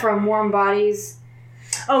R from Warm Bodies.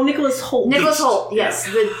 Oh, Nicholas Hoult. Nicholas Hoult, yes.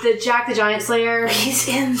 The Jack the Giant Slayer. he's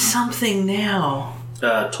in something now.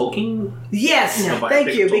 Tolkien? Yes, No,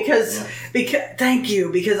 thank you,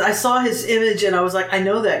 Tolkien, because I saw his image and I was like, I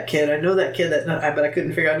know that kid, but I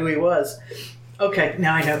couldn't figure out who he was. Okay,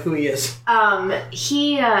 now I know who he is.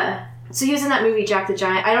 So he was in that movie Jack the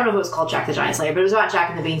Giant. I don't know if it was called Jack the Giant Slayer, but it was about Jack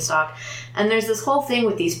and the Beanstalk. And there's this whole thing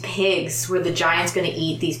with these pigs where the giant's going to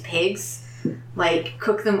eat these pigs,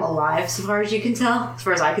 cook them alive, as far as I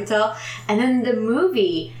could tell. And then the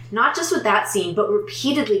movie, not just with that scene, but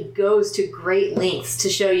repeatedly goes to great lengths to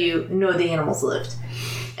show you, no, the animals lived.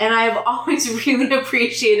 And I have always really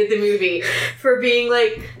appreciated the movie for being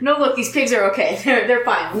no, look, these pigs are okay. They're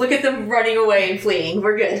fine. Look at them running away and fleeing.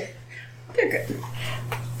 We're good. They're good.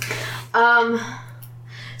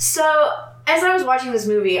 So, as I was watching this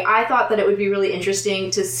movie, I thought that it would be really interesting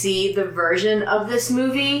to see the version of this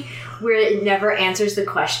movie where it never answers the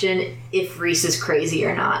question if Reese is crazy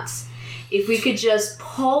or not. If we could just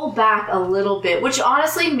pull back a little bit, which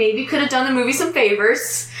honestly maybe could have done the movie some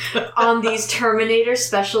favors on these Terminator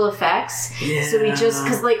special effects. Yeah. So we just,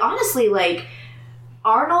 because honestly,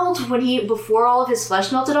 Arnold, before all of his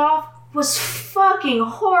flesh melted off, was fucking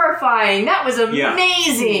horrifying. That was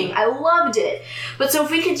amazing. Yeah. I loved it. But so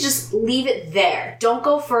if we could just leave it there, don't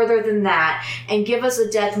go further than that, and give us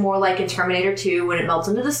a death more like in Terminator 2 when it melts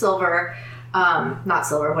into the silver, not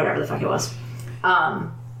silver, whatever the fuck it was.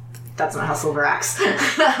 That's not how silver acts.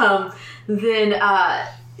 Then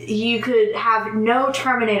you could have no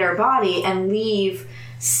Terminator body and leave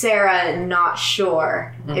Sarah not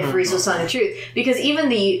sure if Reese was telling the truth. Because even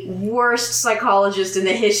the worst psychologist in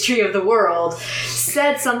the history of the world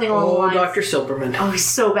said something along the lines... Dr. Silberman. Oh, he's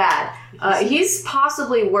so bad. He's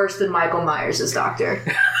possibly worse than Michael Myers as Doctor.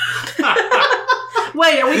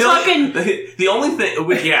 Wait, are we talking... The only thing...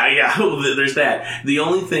 Yeah, there's that. The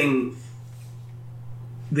only thing...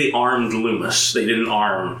 They armed Loomis. They didn't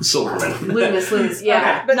arm Silverman. Loomis,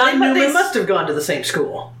 yeah. Okay. But they Loomis? must have gone to the same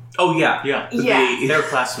school. Oh, yeah. Yeah. Yeah. They're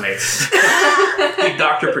classmates. The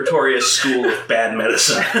Dr. Pretorius School of Bad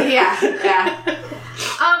Medicine. Yeah.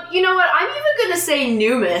 You know what? I'm even going to say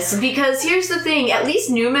Noomis, because here's the thing. At least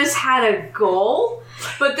Noomis had a goal,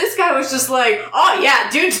 but this guy was just oh yeah,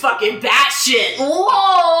 dude's fucking batshit.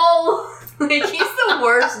 Lol. He's the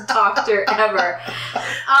worst doctor ever.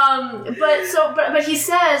 But he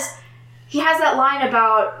says... He has that line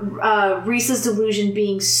about Reese's delusion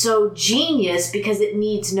being so genius because it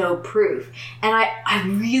needs no proof. And I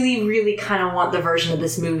really, really kind of want the version of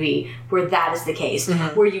this movie where that is the case.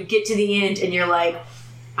 Mm-hmm. Where you get to the end and you're like,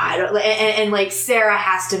 I don't, and like Sarah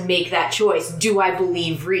has to make that choice. Do I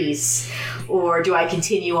believe Reese, or do I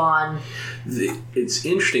continue on? It's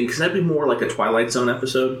interesting because that'd be more like a Twilight Zone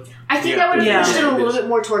episode. I think that would have pushed it a Yeah. little bit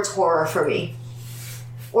more towards horror for me,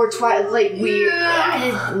 or like weird.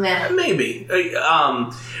 Meh. Maybe.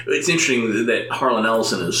 It's interesting that Harlan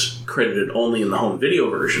Ellison is credited only in the home video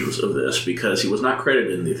versions of this because he was not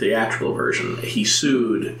credited in the theatrical version. He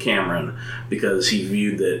sued Cameron because he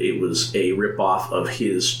viewed that it was a ripoff of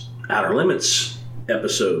his Outer Limits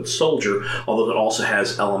episode Soldier, although it also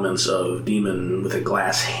has elements of Demon with a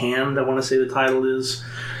Glass Hand, I want to say the title is.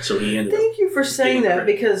 So he ended Thank you for saying that,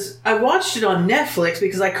 because I watched it on Netflix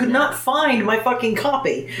because I could not find my fucking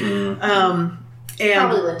copy. And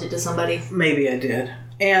Probably lent it to somebody. maybe I did.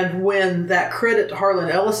 And when that credit to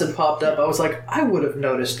Harlan Ellison popped up, I was like, I would have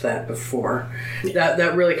noticed that before.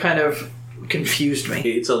 That really kind of confused me.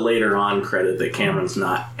 It's a later on credit that Cameron's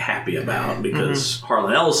not happy about because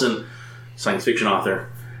Harlan Ellison, science fiction author,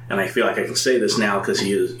 and I feel like I can say this now because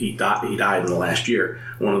he died in the last year,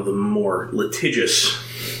 one of the more litigious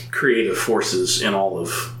creative forces in all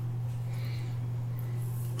of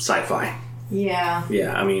sci-fi. Yeah.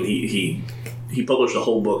 Yeah, I mean, he published a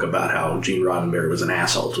whole book about how Gene Roddenberry was an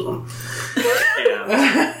asshole to him.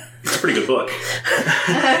 And it's a pretty good book.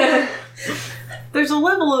 There's a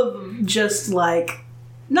level of just like,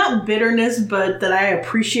 not bitterness, but that I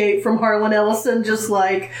appreciate from Harlan Ellison. Just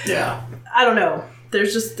like, Yeah. I don't know.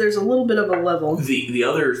 There's a little bit of a level. The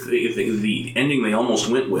other thing, the ending they almost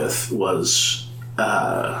went with was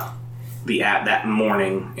that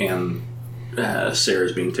morning, and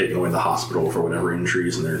Sarah's being taken away to the hospital for whatever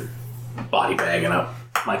injuries, and they're body bagging up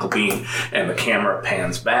Michael Biehn, and the camera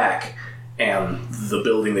pans back, and the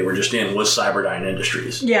building they were just in was Cyberdyne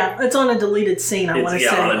Industries. Yeah, it's on a deleted scene, I want to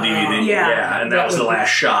say. on a DVD. Yeah. And that was the last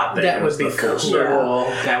shot. That was would be the full cool. circle.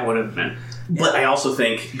 That would have been. But I also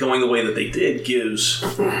think going the way that they did gives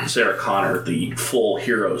Sarah Connor the full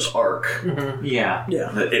hero's arc Yeah.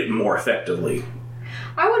 more effectively.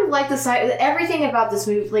 I would like everything about this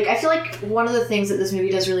movie. Like, I feel like one of the things that this movie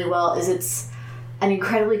does really well is it's an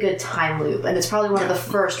incredibly good time loop, and it's probably one of the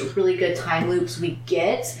first really good time loops we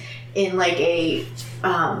get in like a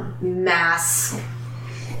mass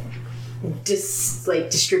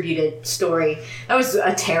distributed story. That was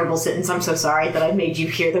a terrible sentence. I'm so sorry that I made you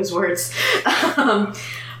hear those words.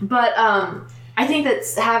 But I think that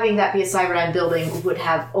having that be a Cyberdyne building would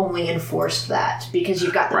have only enforced that, because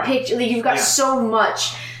you've got the picture, you've got so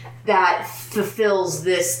much that fulfills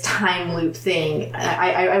this time loop thing.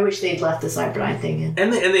 I wish they'd left the Cyberdyne thing in.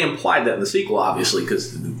 And they implied that in the sequel, obviously,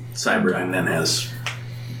 because Cyberdyne then has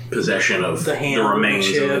possession of the remains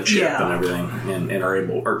of the chip and everything, and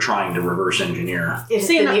are trying to reverse engineer. It's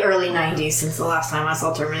been the early 90s since the last time I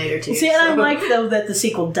saw Terminator 2. See, and I like, though, that the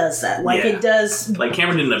sequel does that. Like, it does... Like,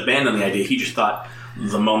 Cameron didn't abandon the idea. He just thought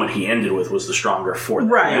the moment he ended with was the stronger for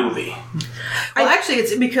that movie. Well, actually,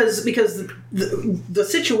 it's because the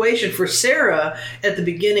situation for Sarah at the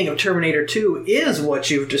beginning of Terminator 2 is what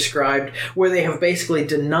you've described, where they have basically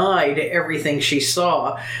denied everything she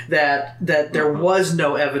saw, that there was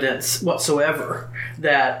no evidence whatsoever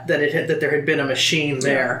that there had been a machine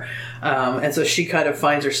there. And so she kind of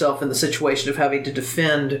finds herself in the situation of having to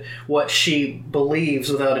defend what she believes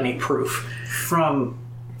without any proof. From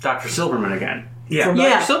Dr. Silberman again. From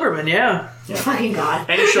Dr. Silberman, Fucking God.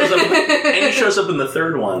 And he shows up in the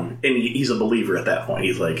third one, and he's a believer at that point.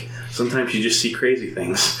 He's like, sometimes you just see crazy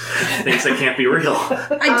things that can't be real.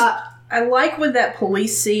 I like with that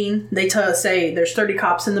police scene, they say there's 30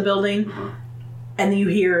 cops in the building, and then you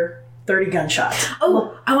hear 30 gunshots.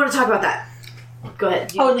 Oh, I want to talk about that. Go ahead.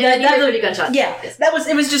 That 30 gunshots. Yeah,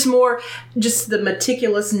 it was just more just the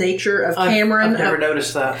meticulous nature of Cameron. I've never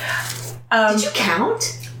noticed that. Did you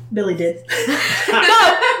count? Billy did.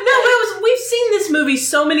 We've seen this movie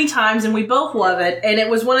so many times, and we both love it. And it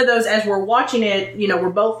was one of those, as we're watching it, we're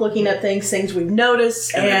both looking at things we've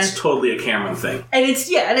noticed, and it's totally a Cameron thing. And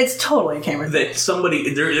it's totally a Cameron thing. That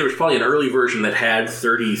somebody there was probably an early version that had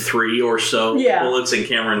 33 or so bullets, and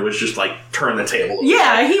Cameron was just like, turn the table over.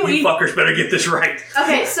 Yeah, you fuckers better get this right.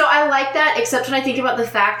 Okay, so I like that, except when I think about the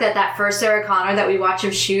fact that first Sarah Connor that we watch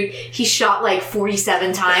him shoot, he shot like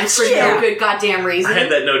 47 times for no good goddamn reason. I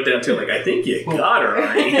had that note down too, like, I think you got her,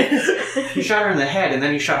 Arnie. He shot her in the head, and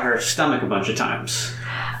then he shot her stomach a bunch of times.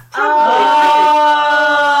 Oh!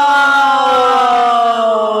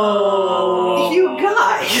 You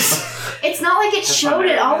guys! It's not like it showed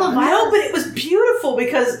it all the violence. No, but it was beautiful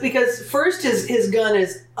because first his gun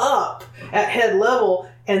is up at head level,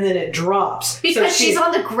 and then it drops. Because she's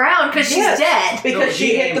on the ground because she's dead. Because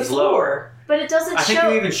she hit the floor. but it doesn't I think show.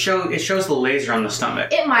 you even it shows the laser on the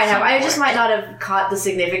stomach. It might have. Some I just point. might not have caught the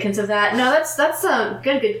significance of that. No, that's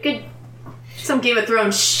good. Some Game of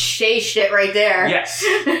Thrones shit right there. Yes.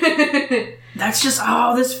 That's just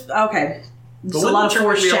this. Okay, But there's a lot of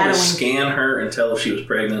wouldn't Terminator be able to foreshadowing. scan her and tell if she was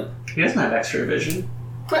pregnant? He doesn't have X-ray vision.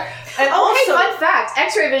 And Hey, also, fun fact: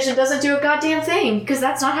 X-ray vision doesn't do a goddamn thing because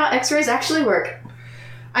that's not how X-rays actually work.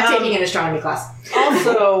 I'm taking an astronomy class.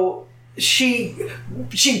 Also, she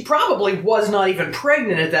probably was not even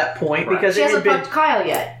pregnant at that point because She it had hasn't been fucked Kyle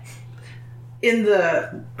yet. in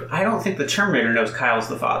the. I don't think the Terminator knows Kyle's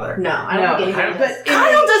the father. No, I don't think anybody does. But in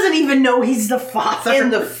Kyle doesn't even know he's the father.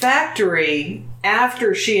 in the factory,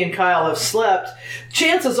 after she and Kyle have slept,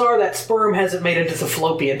 chances are that sperm hasn't made it to the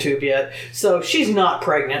fallopian tube yet, so she's not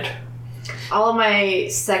pregnant. All of my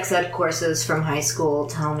sex ed courses from high school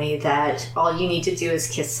tell me that all you need to do is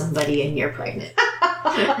kiss somebody and you're pregnant.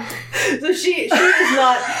 So she is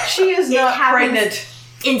not happens pregnant.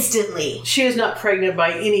 Instantly. She is not pregnant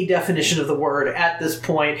by any definition of the word at this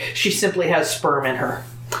point. She simply has sperm in her.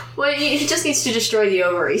 Well, he just needs to destroy the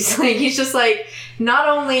ovaries. Like, he's just like, not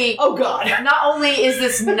only Oh God. is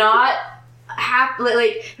this not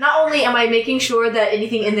not only am I making sure that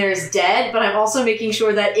anything in there is dead, but I'm also making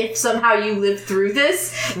sure that if somehow you live through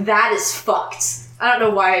this, that is fucked. I don't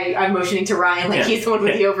know why I'm motioning to Ryan like he's the one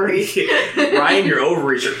with the ovaries. Ryan, your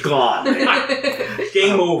ovaries are gone.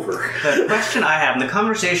 Game over. The question I have, and the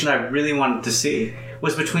conversation I really wanted to see,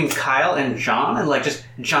 was between Kyle and John, and like just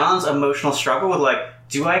John's emotional struggle with like,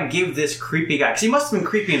 do I give this creepy guy? Because he must have been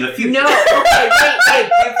creepy in the future. No, okay, I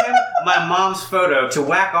wait. give him my mom's photo to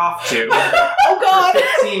whack off to. Oh God.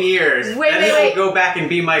 15 years. Wait, then wait, he'll wait. go back and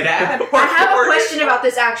be my dad. I have a question about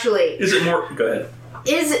this actually. Is it more... Go ahead.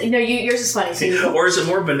 Yours is funny, so you go. Or is it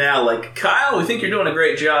more banal, like, Kyle, we think you're doing a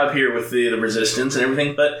great job here with the resistance and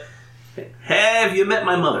everything, but have you met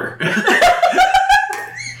my mother? I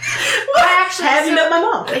actually Have you met my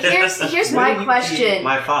mom? Here's my question.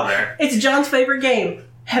 My father. It's John's favorite game.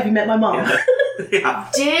 Have you met my mom? Yeah.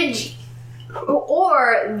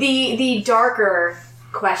 Or the darker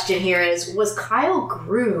question here is, was Kyle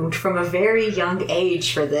groomed from a very young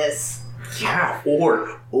age for this? Yeah.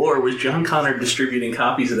 Or was John Connor distributing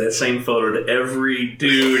copies of that same photo to every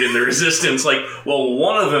dude in the resistance? Like, well,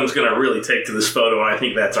 one of them's going to really take to this photo, and I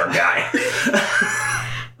think that's our guy.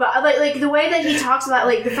 But like the way that he talks about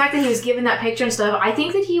like the fact that he was given that picture and stuff, I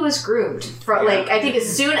think that he was groomed. I think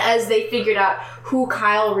as soon as they figured out who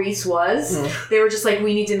Kyle Reese was, they were just like,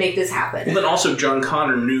 we need to make this happen. Well, then also John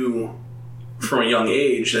Connor knew from a young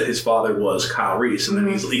age that his father was Kyle Reese, and then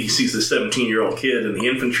he sees the 17-year-old kid in the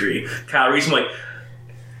infantry, Kyle Reese. I'm like,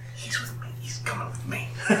 he's with me. He's coming with me.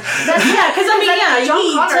 John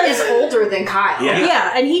Connor is older than Kyle. Yeah.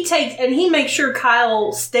 Yeah, and he makes sure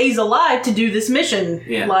Kyle stays alive to do this mission.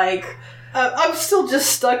 Yeah. Like, I'm still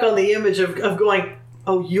just stuck on the image of going,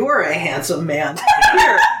 oh, you're a handsome man.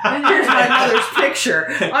 Here's my mother's picture.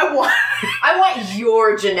 I want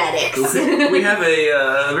your genetics. We have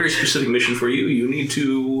a very specific mission for you. You need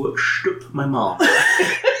to shtup my mom.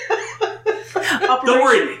 Don't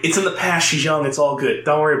worry, it's in the past. She's young. It's all good.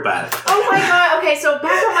 Don't worry about it. Oh my god. Okay, so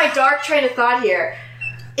back on my dark train of thought here.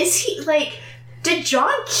 Is he like? Did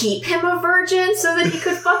John keep him a virgin so that he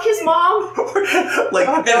could fuck his mom? Like,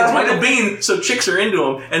 and it's Michael Biehn, so chicks are into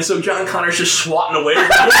him, and so John Connor's just swatting away from him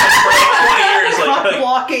for like 20 years. cock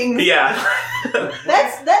blocking. Yeah.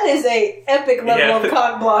 that is a epic level of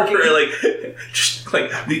cock blocking. Or like, just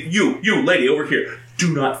like, you lady over here,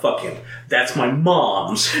 do not fuck him. That's my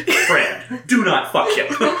mom's friend. Do not fuck him.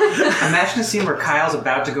 Imagine a scene where Kyle's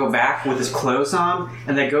about to go back with his clothes on,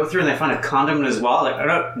 and they go through and they find a condom in his wallet.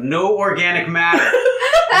 Like, no organic matter.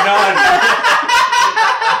 None.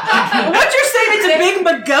 What you're saying, it's a big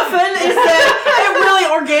MacGuffin, is that really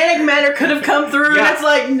organic matter could have come through, and it's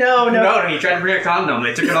like, no. No, he tried to bring a condom.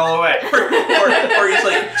 They took it all away. or he's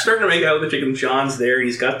like starting to make out with the chick, and John's there, and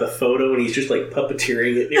he's got the photo, and he's just like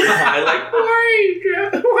puppeteering it nearby, like, why,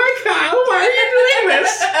 Kyle? Why are you doing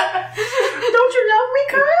this? Don't you love me,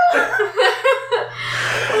 Kyle?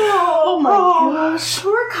 Oh my gosh.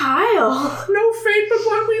 Poor Kyle. No fate but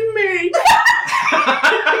what we made.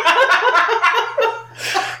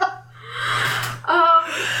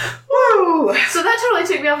 So that totally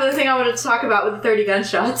took me off of the thing I wanted to talk about with the 30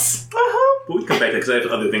 gunshots. But we can come back to it because I have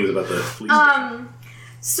other things about the police station.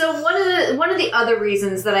 So one of the other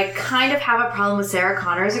reasons that I kind of have a problem with Sarah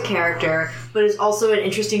Connor as a character, but is also an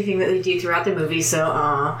interesting thing that they do throughout the movie, is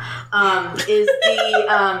the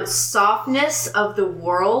softness of the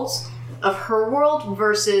world, of her world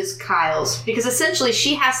versus Kyle's. Because essentially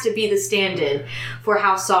she has to be the stand-in for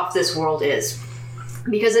how soft this world is.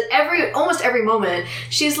 Because at almost every moment,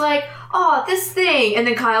 she's like, oh, this thing. And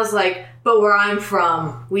then Kyle's like, but where I'm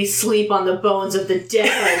from, we sleep on the bones of the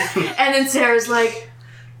dead. And then Sarah's like,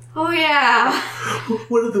 oh, yeah.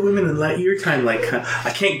 What are the women in your time like?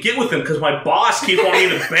 I can't get with him because my boss keeps wanting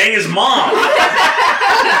me to bang his mom.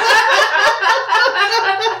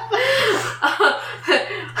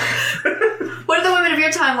 What are the women of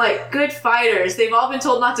your time like? Good fighters. They've all been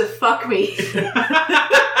told not to fuck me.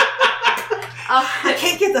 I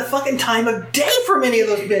can't get the fucking time of day from any of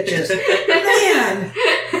those bitches. Man.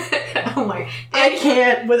 Oh my. I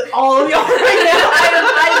can't with all of y'all right now.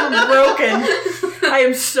 I am broken. I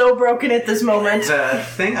am so broken at this moment. The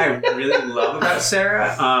thing I really love about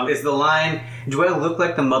Sarah is the line, do I look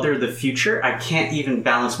like the mother of the future? I can't even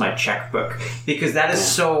balance my checkbook. Because that is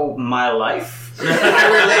so my life. I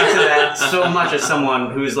relate to that so much as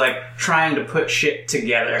someone who's like trying to put shit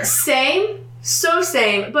together. Same. So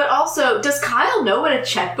same. But also, does Kyle know what a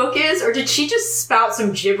checkbook is? Or did she just spout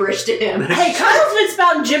some gibberish to him? Hey, Kyle's been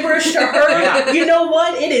spouting gibberish to her. Yeah. You know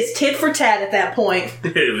what? It is tit for tat at that point.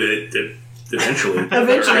 Eventually.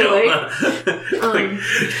 Eventually.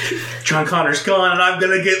 John Connor's gone and I'm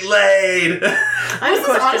gonna get laid. Was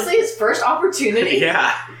this honestly his first opportunity?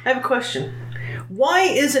 Yeah. I have a question. Why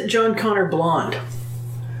isn't John Connor blonde?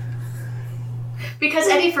 Because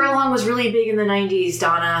Eddie Furlong was really big in the 90s,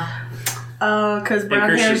 Donna. Because And brown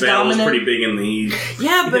hair Christian is Bale was dominant. pretty big in the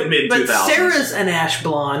Yeah, but mid-2000s. Sarah's an ash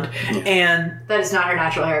blonde, and That is not her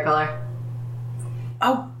natural hair color.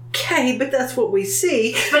 okay, but that's what we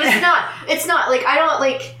see. But it's not, like,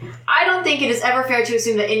 I don't think it is ever fair to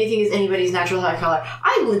assume that anything is anybody's natural hair color.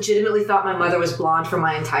 I legitimately thought my mother was blonde for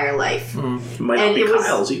my entire life. might not And be it was-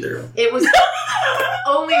 Kyle's either. It was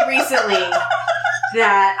only recently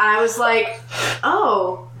that I was like,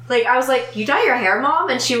 oh, like, I was like, you dye your hair, Mom?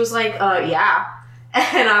 And she was like, yeah.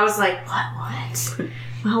 And I was like, what?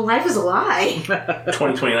 My whole life is a lie.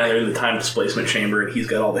 2029, they're in the time displacement chamber, and he's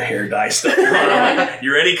got all the hair dye stuff on. I'm like,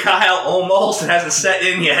 you ready, Kyle? Almost. It hasn't set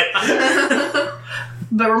in yet.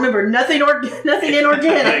 But remember, nothing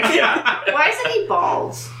inorganic. Yeah. Why isn't he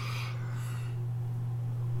bald?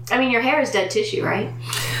 I mean, your hair is dead tissue, right?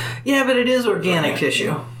 Yeah, but it is organic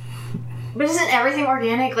tissue. But isn't everything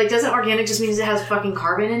organic? Like, doesn't organic just mean it has fucking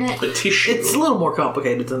carbon in it? The tissue. It's a little more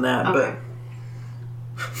complicated than that, Okay.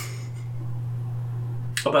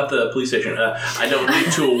 About the police station, I don't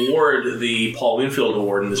need to award the Paul Winfield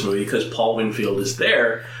Award in this movie because Paul Winfield is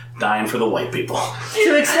there dying for the white people.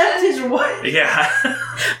 To accept his reward. Yeah.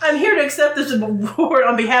 I'm here to accept this award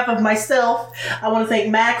on behalf of myself. I want to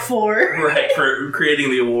thank Mac for... Right, for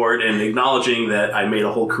creating the award and acknowledging that I made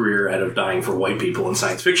a whole career out of dying for white people in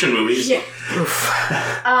science fiction movies. Yeah.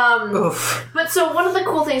 Oof. But so one of the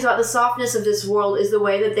cool things about the softness of this world is the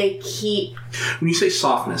way that they keep... When you say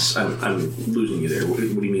softness, I'm losing you there. What do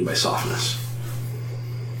you mean by softness?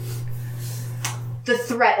 the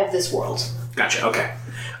threat of this world. Gotcha, okay.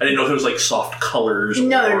 I didn't know if it was like soft colors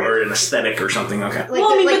or an aesthetic or something. Okay.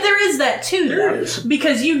 Well, I mean, but there is that too, There though. is.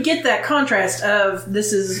 Because you get that contrast of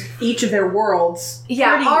this is each of their worlds.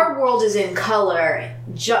 Yeah, Pretty- our world is in color.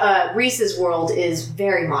 Reese's world is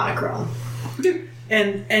very monochrome.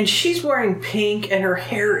 And she's wearing pink, and her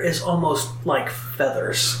hair is almost like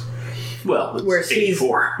feathers. Well, it's Whereas he's-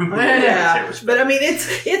 84. Yeah, but I mean,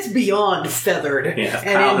 it's beyond feathered. Yeah, if and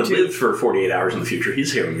Kyle had into- lived for 48 hours in the future,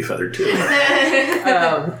 his hair would be feathered too.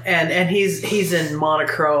 and he's in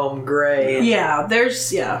monochrome gray. Yeah,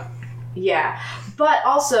 there's, yeah. Yeah. But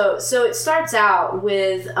also, so it starts out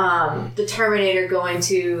with the Terminator going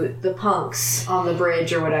to the punks on the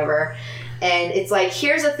bridge or whatever. And it's like,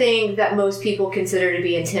 here's a thing that most people consider to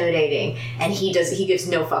be intimidating, and he gives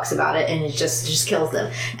no fucks about it, and it just kills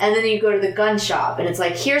them. And then you go to the gun shop, and it's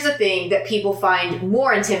like, here's a thing that people find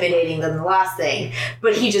more intimidating than the last thing,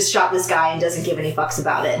 but he just shot this guy and doesn't give any fucks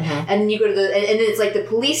about it. Mm-hmm. And then you go to and then it's like the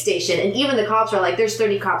police station, and even the cops are like, there's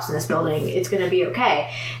 30 cops in this building, it's gonna be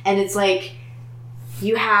okay. And it's like,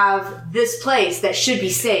 you have this place that should be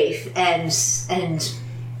safe and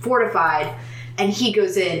fortified, and he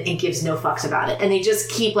goes in and gives no fucks about it. And they just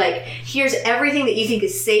keep like, here's everything that you think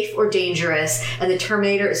is safe or dangerous, and the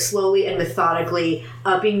Terminator is slowly and methodically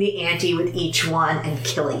upping the ante with each one and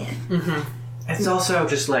killing it. It's also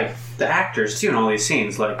just like the actors too in all these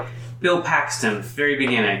scenes. Like Bill Paxton, very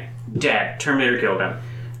beginning, dead. Terminator killed him.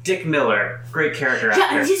 Dick Miller, great character actor.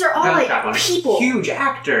 and these are all, Gun like, Chaplin, people. huge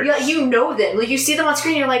actor. You know them. Like, you see them on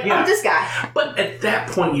screen, you're like, Yeah. oh, this guy. But at that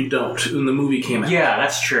point, you don't. When the movie came out, Yeah,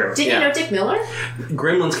 that's true. Didn't Yeah. you know Dick Miller?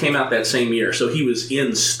 Gremlins came out that same year, so he was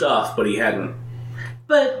in stuff, but he hadn't.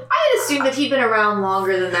 But I had assumed that he'd been around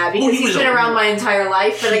longer than that, because Well, he he's was been a- around my entire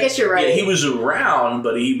life, but I guess you're right. Yeah, he was around,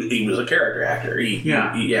 but he was a character actor.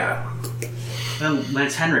 Yeah. then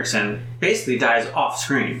Lance Henriksen basically dies off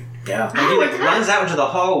screen. Yeah. And he like runs out into the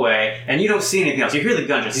hallway, and you don't see anything else. You hear the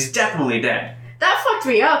gunshots. He's definitely dead. That fucked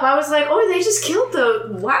me up. I was like, oh, they just killed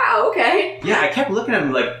the... Wow, okay. Yeah, I kept looking at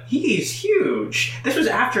him like, he's huge. This was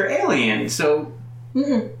after Alien, so...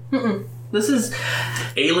 This is...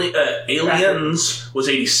 Aliens was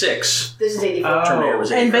 86. This is 84. Terminator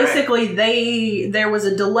was 80. And basically, there was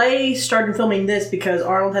a delay starting filming this because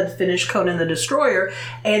Arnold had to finish Conan the Destroyer,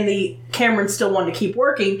 and the Cameron still wanted to keep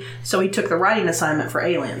working, so he took the writing assignment for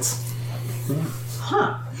Aliens.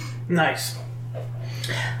 Huh. Nice.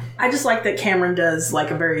 I just like that Cameron does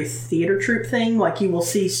like a very theater troupe thing. Like you will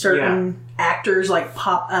see certain actors like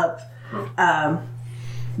pop up.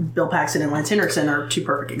 Bill Paxton and Lance Henriksen are two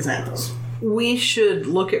perfect examples. We should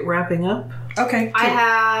look at wrapping up. Okay.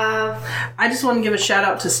 I just want to give a shout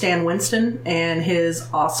out to Stan Winston and his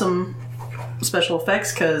awesome special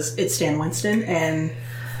effects because it's Stan Winston and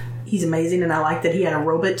he's amazing, and I like that he had a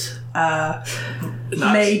robot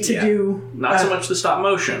made to do... Not so much the stop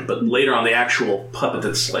motion, but later on the actual puppet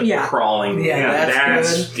that's like crawling. Yeah,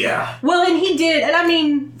 that's good. Yeah. Well, and he did, and I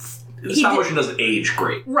mean... The stop motion doesn't age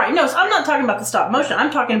great. Right, no, so I'm not talking about the stop motion. I'm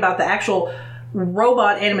talking about the actual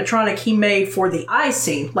robot animatronic he made for the eye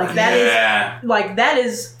scene. Like that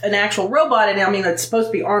is an actual robot, and I mean, it's supposed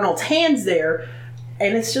to be Arnold's hands there.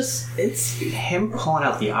 And it's him pulling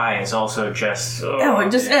out the eye is also just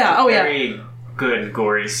very good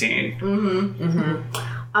gory scene.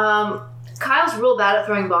 Kyle's real bad at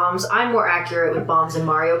throwing bombs. I'm more accurate with bombs in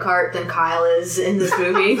Mario Kart than Kyle is in this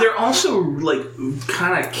movie. They're also like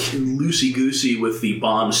kind of loosey goosey with the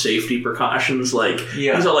bomb safety precautions. Like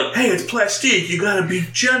he's all like, "Hey, it's plastic. You gotta be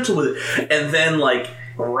gentle with it." And then like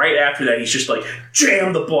right after that, he's just like,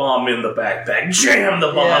 jam the bomb in the backpack. Jam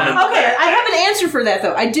the bomb in the backpack. I have an answer for that,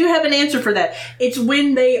 though. I do have an answer for that. It's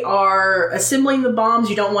when they are assembling the bombs,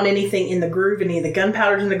 you don't want anything in the groove, any of the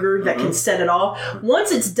gunpowder's in the groove that can set it off.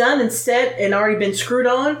 Once it's done and set and already been screwed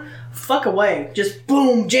on, fuck away. Just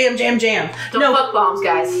boom, jam, jam, jam. Don't fuck bombs,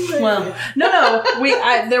 guys. Well, no.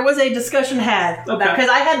 There was a discussion had about, because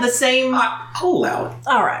I had the same... I'll allow it.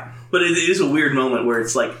 All right. But it is a weird moment where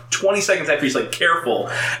it's like 20 seconds after he's like, careful,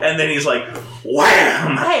 and then he's like,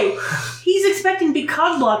 wham! Hey, he's expecting to be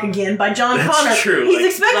cockblock again by John Connor. That's true. He's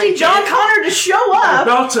expecting John Connor to show up. I'm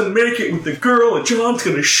about to make it with the girl, and John's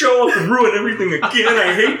gonna show up and ruin everything again.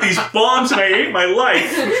 I hate these bombs, and I hate my life.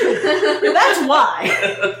 That's why.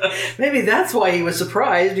 Maybe that's why he was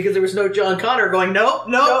surprised, because there was no John Connor going, nope.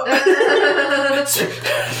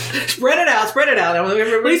 Spread it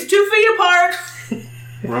out. He's 2 feet apart.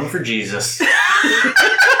 Room for Jesus.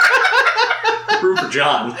 Room for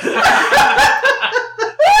John.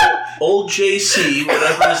 Old JC,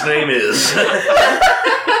 whatever his name is.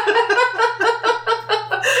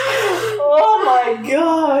 Oh my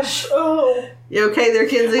gosh. Oh. You okay there,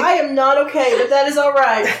 Kinsey? I am not okay, but that is all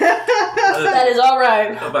right. That is all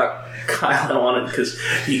right. About Kyle, I wanted, because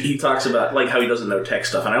he talks about like how he doesn't know tech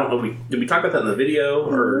stuff, and I don't know if did we talk about that in the video,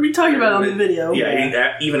 or we talked about it on the video.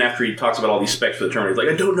 Yeah, even after he talks about all these specs for the Terminator, he's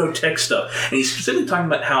like, I don't know tech stuff, and he's specifically talking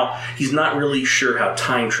about how he's not really sure how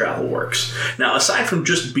time travel works. Now, aside from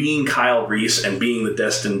just being Kyle Reese and being the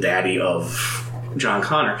destined daddy of John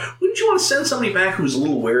Connor, wouldn't you want to send somebody back who's a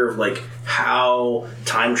little aware of like how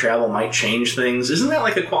time travel might change things? Isn't that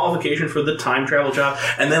like a qualification for the time travel job?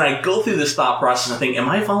 And then I go through this thought process and think, am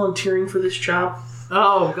I volunteering for this job?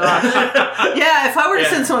 Oh gosh. Yeah, if I were to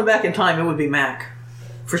send someone back in time, it would be Mac.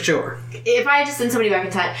 For sure. If I had to send somebody back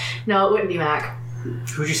in time, no, it wouldn't be Mac.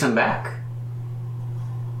 Who'd you send back?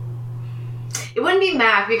 It wouldn't be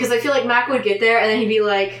Mac, because I feel like Mac would get there and then he'd be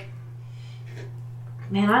like,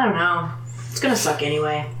 man, I don't know. It's gonna suck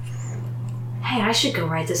anyway. Hey, I should go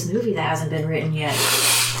write this movie that hasn't been written yet.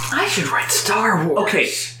 I should write Star Wars. Okay,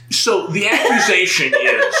 so the accusation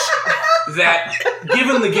is that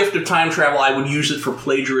given the gift of time travel, I would use it for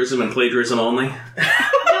plagiarism and plagiarism only. You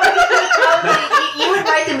would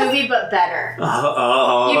write the movie, but better.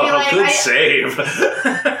 You'd be like, good save.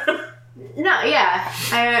 No, yeah.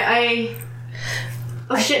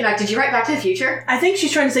 Oh shit, Mac, did you write Back to the Future? I think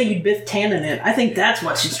she's trying to say you'd Biff Tannen it. I think that's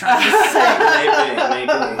what she's trying to say.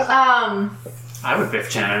 Maybe. I would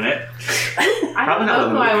Biff Tannen it. I don't know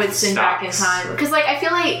who I would send back in time. Because, like, I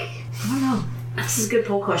feel like... I don't know. This is a good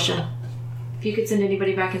poll question. If you could send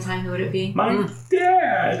anybody back in time, who would it be? My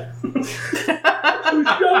dad. Who's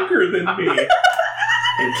younger than me.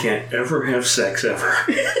 And can't ever have sex ever.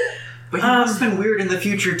 But he must have been weird in the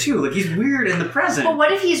future, too. Like, he's weird in the present. Well,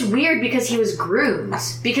 what if he's weird because he was groomed?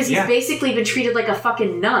 Because he's basically been treated like a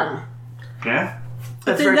fucking nun. Yeah.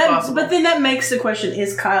 But then that makes the question,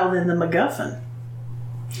 is Kyle then the MacGuffin?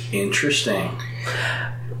 Interesting.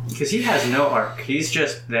 Because he has no arc. He's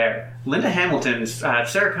just there. Linda Hamilton's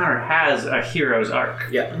Sarah Connor has a hero's arc.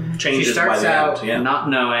 Yeah, She changes by starts the out end. Yeah. not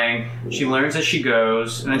knowing. She learns as she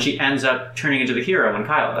goes, and then she ends up turning into the hero when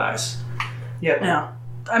Kyle dies. Yep. Yeah.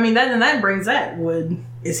 I mean, that brings that.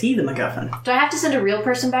 Is he the MacGuffin? Do I have to send a real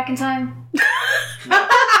person back in time?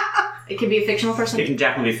 It could be a fictional person? It can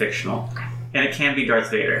definitely be fictional. And it can be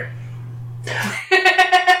Darth Vader.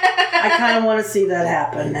 I kind of want to see that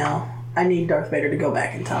happen now. I need Darth Vader to go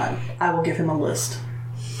back in time. I will give him a list.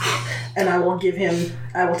 And I will tell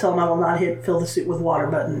him I will not hit fill the suit with water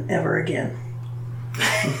button ever again.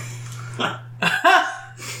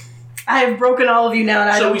 I have broken all of you now, and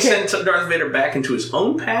I So don't we care. sent Darth Vader back into his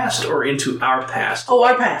own past or into our past? Oh,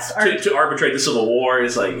 our past. To arbitrate the Civil War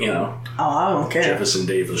is like, Oh, I don't care. Jefferson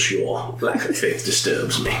Davis Shaw. Lack of faith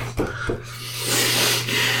disturbs me.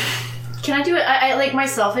 Can I do it? I like my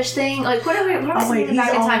selfish thing. Like, what am I wait, sending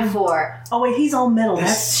back in he's time on- for? Oh, wait, he's all metal.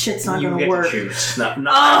 That shit's not You going get to work. to choose. Not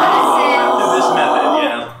Oh! this method,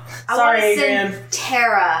 yeah. I Sorry, want to send Adrian.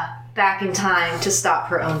 Tara back in time to stop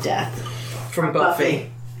her own death. From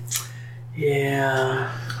Buffy.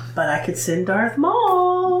 Yeah. But I could send Darth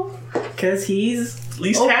Maul. Because he's... At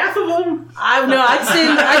least half of them.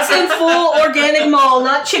 I'd send full organic Maul,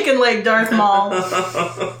 not chicken leg Darth Maul.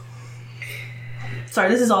 Sorry,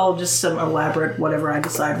 this is all just some elaborate whatever I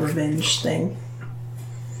decide revenge thing.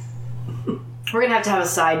 We're going to have a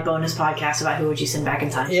side bonus podcast about who would you send back in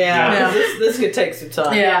time. Yeah. Yeah. This could take some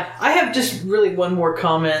time. Yeah. I have just really one more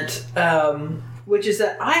comment, which is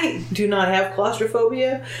that I do not have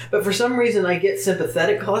claustrophobia, but for some reason I get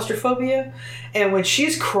sympathetic claustrophobia. And when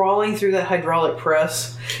she's crawling through that hydraulic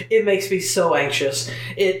press, it makes me so anxious.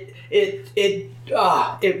 It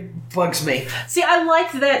bugs me. See, I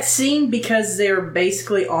liked that scene because they're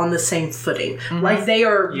basically on the same footing. Like, they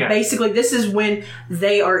are basically, this is when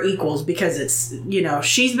they are equals because it's,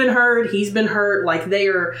 she's been hurt, he's been hurt, like they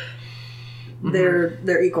are,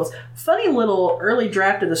 they're equals. Funny little early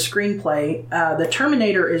draft of the screenplay, the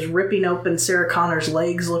Terminator is ripping open Sarah Connor's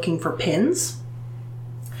legs looking for pins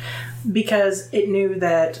because it knew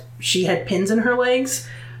that she had pins in her legs.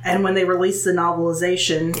 And when they released the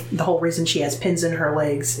novelization, the whole reason she has pins in her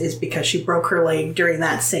legs is because she broke her leg during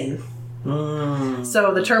that scene.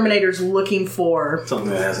 So the Terminator's looking for... Something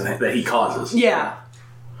that he causes. Yeah.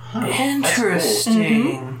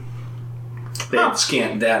 Interesting. They had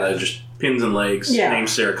scant data, just pins and legs. Yeah. Named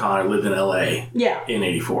Sarah Connor, lived in L.A. Yeah. in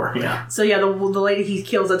 84. Yeah. So yeah, the lady he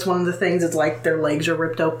kills, that's one of the things. It's like their legs are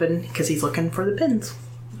ripped open because he's looking for the pins.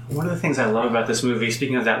 One of the things I love about this movie,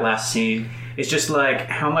 speaking of that last scene, is just like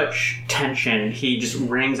how much tension he just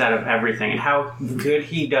wrings out of everything and how good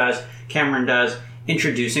Cameron does,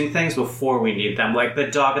 introducing things before we need them. Like the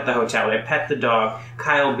dog at the hotel. They pet the dog.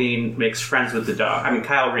 Kyle Bean makes friends with the dog.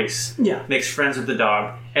 Kyle Reese makes friends with the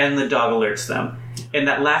dog, and the dog alerts them. In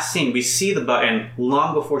that last scene, we see the button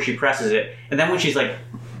long before she presses it, and then when she's like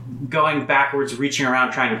going backwards, reaching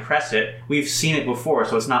around, trying to press it, we've seen it before,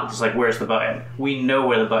 so it's not just like, where's the button? We know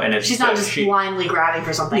where the button is. She's not just blindly grabbing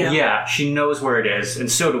for something. Yeah, she knows where it is, and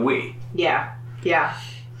so do we. Yeah.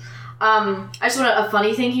 I just want a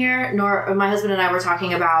funny thing here. My husband and I were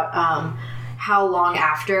talking about how long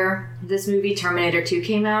after this movie Terminator 2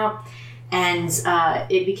 came out, and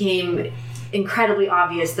it became incredibly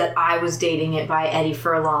obvious that I was dating it by Eddie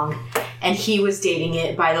Furlong, and he was dating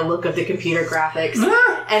it by the look of the computer graphics.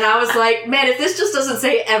 And I was like, man, if this just doesn't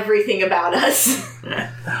say everything about us.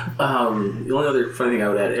 The only other funny thing I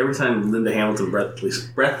would add, every time Linda Hamilton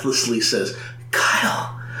breathlessly says,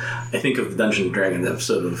 Kyle, I think of the Dungeons and Dragons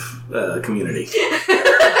episode of Community.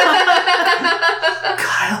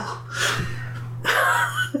 Kyle.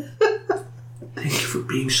 Thank you for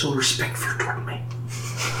being so respectful toward me.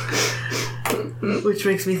 Which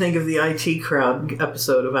makes me think of the IT Crowd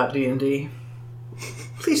episode about D&D.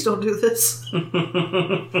 Please don't do this.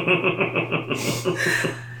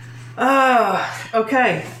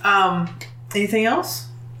 Okay. Anything else?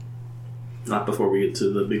 Not before we get to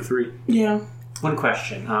the big three. Yeah. One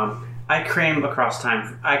question. I came across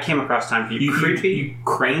time for you. Creepy. You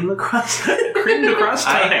creamed across time.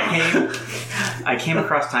 I came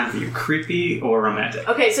across time for you. Creepy or romantic?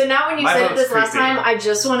 Okay, so now when you My said vote's this last creepy. time, I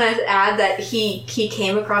just want to add that he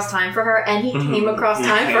came across time for her, and he came across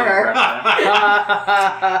time for her.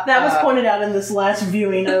 That was pointed out in this last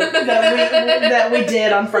viewing that we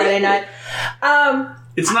did on Friday night.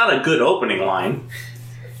 It's not a good opening line.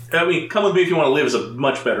 Come with me if you want to live is a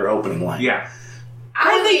much better opening line. Yeah.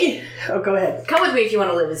 I think... go ahead. Come with me if you want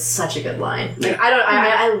to live is such a good line. Like,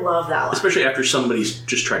 I love that line. Especially after somebody's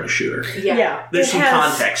just tried to shoot her. Yeah. There's It some has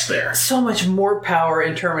context there. so much more power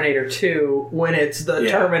in Terminator 2 when it's the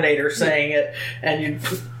Yeah. Terminator saying it, and you...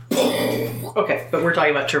 Okay, but we're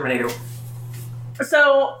talking about Terminator.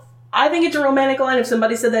 So I think it's a romantic line. If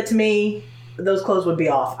somebody said that to me, those clothes would be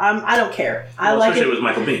off. I don't care. I like especially it. with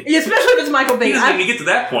Michael Biehn. Yeah, especially if it's Michael He Biehn. doesn't even get to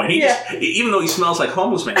that point. He just, even though he smells like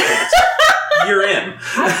homeless man, you're in.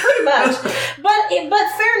 Pretty much.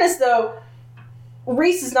 But fairness though,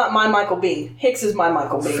 Reese is not my Michael Biehn. Hicks is my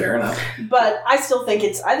Michael Biehn. Fair enough. But I still think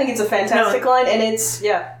it's a fantastic line, and it's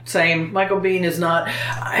Same. Michael Biehn is not.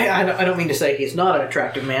 I don't mean to say he's not an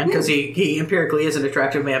attractive man, because he empirically is an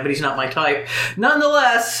attractive man, but he's not my type.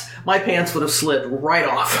 Nonetheless, my pants would have slid right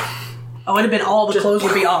off. Oh, it'd have been all the clothes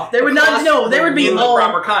would be off. There would not. No, there would be In the all.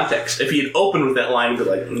 proper context. If he had opened with that line, he'd be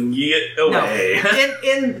like, "Get away."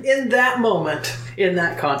 In that moment, in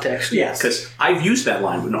that context, yes. Because I've used that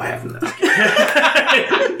line, but no, I haven't.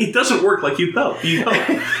 It doesn't work like you thought.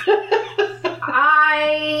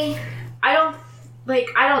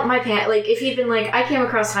 My pant, like, if he'd been like, I came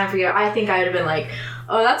across time for you, I think I would have been like,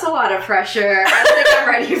 oh, that's a lot of pressure. I don't think I'm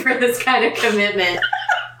ready for this kind of commitment.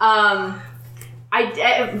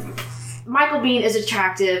 Michael Biehn is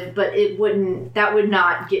attractive, but that would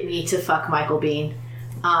not get me to fuck Michael Biehn.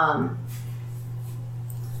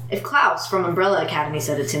 If Klaus from Umbrella Academy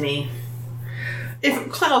said it to me.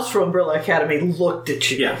 If Klaus from Umbrella Academy looked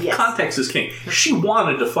at you. Yeah, Yes. Context is king. She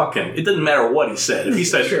wanted to fuck him. It didn't matter what he said. If he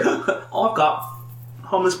said, "Oh, I've got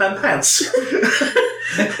homeless man pants,"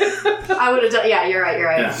 I would have done. Yeah, you're right.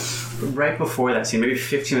 Yeah. Right before that scene, maybe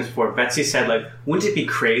 15 minutes before, Betsy said, like, wouldn't it be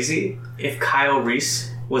crazy if Kyle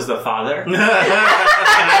Reese was the father? And I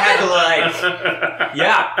had to, like,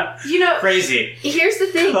 yeah, You know, crazy. here's the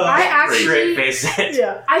thing. Straight face it.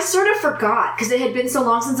 Yeah. I sort of forgot because it had been so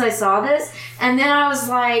long since I saw this, and then I was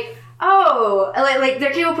like, oh, like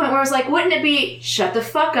there came a point where I was like, wouldn't it be, shut the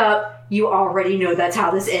fuck up, you already know that's how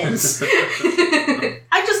this ends.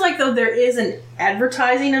 I just like though there is an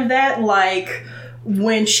advertising of that, like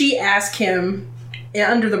when she asked him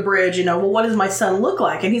under the bridge, well, what does my son look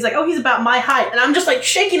like? And he's like, oh, he's about my height. And I'm just like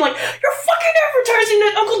shaking, like, you're fucking advertising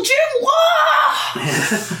that Uncle Jim.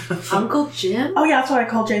 Wah! Uncle Jim? Oh yeah, that's what I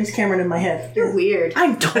call James Cameron in my head. You're weird.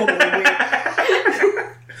 I'm totally weird.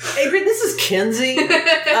 Adrian, this is Kinsey.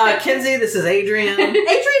 Kinsey, this is Adrian.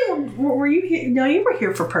 Adrian, were you here? No, you were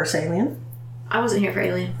here for Purse Alien. I wasn't here for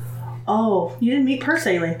Alien. Oh, you didn't meet Purse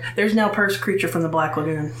Alien. There's now Purse Creature from the Black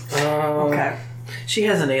Lagoon. Okay. She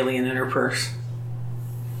has an alien in her purse.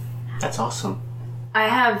 That's awesome. I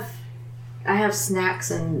have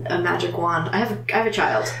snacks and a magic wand. I have a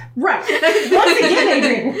child. Right. Once again,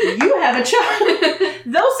 Adrian, you have a child.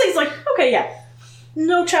 Those things, like, okay, yeah.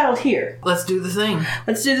 No child here. Let's do the thing.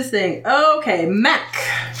 Let's do the thing. Okay, Mac.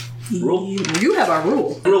 Rule. You have our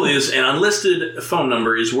rule. The rule is an unlisted phone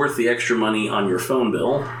number is worth the extra money on your phone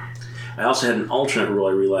bill. I also had an alternate rule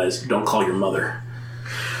I realized. Don't call your mother.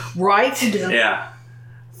 Right? Yeah.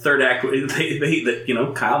 Third act,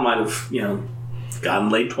 Kyle might have, gotten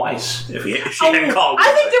laid twice if she hadn't called.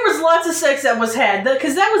 I think there was lots of sex that was had,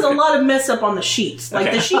 because that was a lot of mess up on the sheets. Like,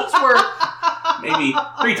 Okay. the sheets were... Maybe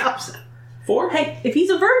 3 times then. 4? Hey, if he's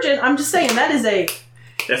a virgin, I'm just saying, that is a...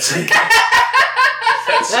 That's it.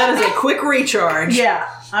 That is a quick recharge. Yeah.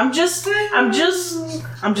 I'm just...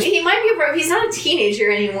 He might be he's not a teenager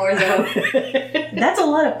anymore, though. That's a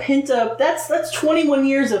lot of pent-up... That's 21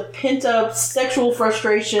 years of pent-up sexual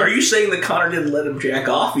frustration. Are you saying that Connor didn't let him jack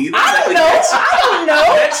off either? I don't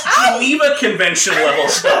know. That's Geneva Convention level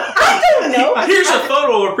stuff. I don't know. Here's a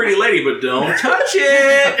photo of a pretty lady, but don't touch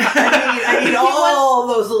it. I need all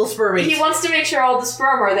those little spermies. He wants to make sure all the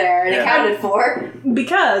sperm are there and accounted for.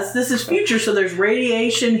 Because this is future, so there's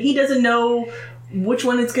radiation. He doesn't know which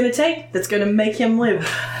one it's going to take that's going to make him live.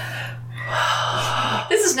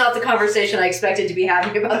 This is not the conversation I expected to be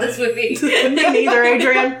having about this movie. Me neither,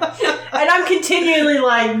 Adrian. And I'm continually,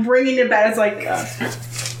 like, bringing it back. It's like...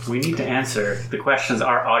 We need to answer the questions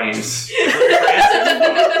our audience.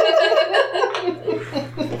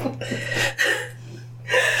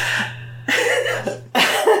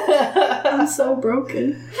 I'm so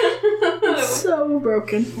broken. So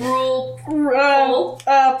broken. Rule.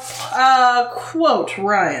 Quote,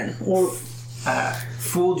 Ryan.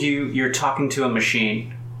 Fooled you, you're talking to a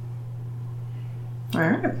machine.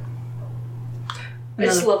 Alright. I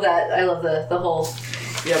just love that. I love the whole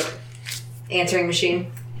answering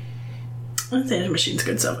machine. The answering machine's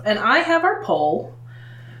good stuff. And I have our poll.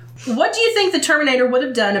 What do you think the Terminator would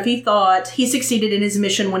have done if he thought he succeeded in his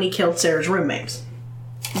mission when he killed Sarah's roommates?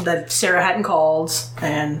 That Sarah hadn't called,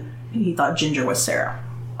 and he thought Ginger was Sarah.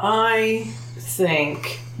 I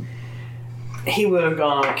think he would have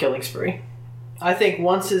gone on a killing spree. I think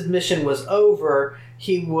once his mission was over,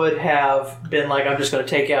 he would have been like, I'm just going to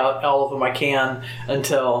take out all of them I can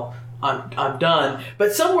until I'm done.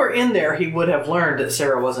 But somewhere in there, he would have learned that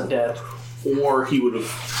Sarah wasn't dead. Or he would have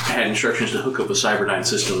had instructions to hook up with Cyberdyne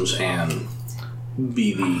Systems and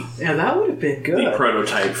be Yeah, that would have been the good.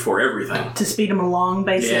 prototype for everything. To speed him along,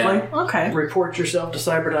 basically. Yeah. Okay. Report yourself to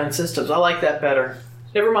Cyberdyne Systems. I like that better.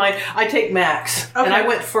 Never mind. I take Max. Okay. And I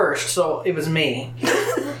went first, so it was me.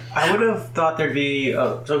 I would have thought there'd be...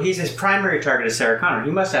 so he's his primary target is Sarah Connor.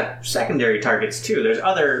 He must have secondary targets, too. There's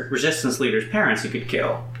other Resistance leaders' parents he could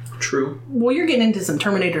kill. True. Well, you're getting into some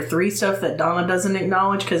Terminator 3 stuff that Donna doesn't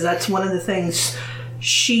acknowledge, because that's one of the things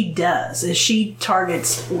she does, is she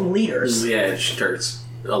targets leaders. Yeah, she starts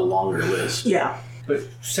a longer list. Yeah. But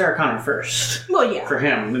Sarah Connor first. Well, yeah. For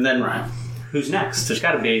him. And then Right. who's next? There's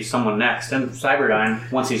got to be someone next. And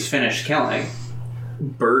Cyberdyne, once he's finished killing.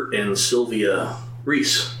 Bert and Sylvia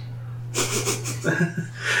Reese.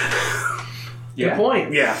 Good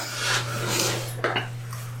point. Yeah.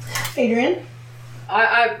 Adrian?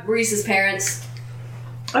 Reese's parents.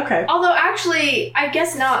 Okay. Although, actually, I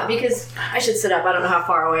guess not, because I should sit up. I don't know how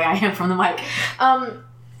far away I am from the mic.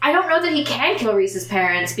 I don't know that he can kill Reese's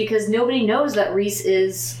parents, because nobody knows that Reese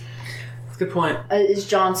is Good point.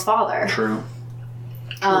 John's father. True.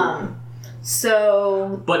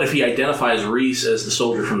 So... But if he identifies Reese as the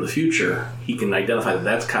soldier from the future, he can identify that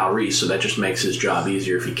that's Kyle Reese, so that just makes his job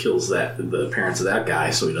easier if he kills the parents of that guy,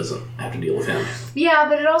 so he doesn't have to deal with him. Yeah,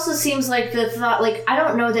 but it also seems like the thought... Like, I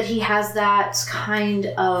don't know that he has that kind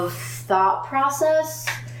of thought process.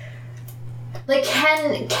 Like,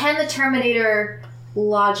 can the Terminator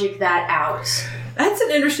logic that out? That's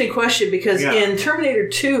an interesting question, because Yeah. in Terminator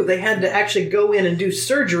 2, they had to actually go in and do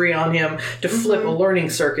surgery on him to flip a learning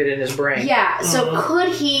circuit in his brain. Yeah, so could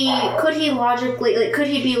he logically, like, could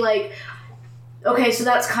he be like, okay, so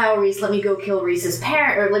that's Kyle Reese, let me go kill Reese's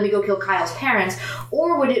parent, or let me go kill Kyle's parents,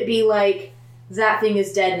 or would it be like, that thing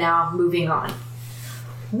is dead now, moving on?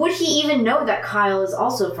 Would he even know that Kyle is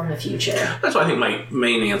also from the future? That's why I think my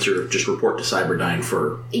main answer, just report to Cyberdyne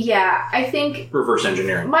for Yeah, I think reverse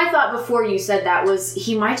engineering. my thought before you said that was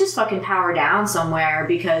he might just fucking power down somewhere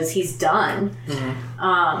because he's done.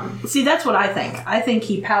 See, that's what I think. I think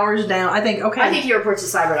he powers down. I think, okay. I think he reports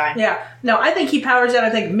to Cyberdyne. Yeah. No, I think he powers down. I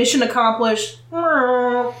think mission accomplished.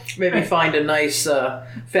 Maybe find a nice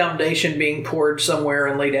foundation being poured somewhere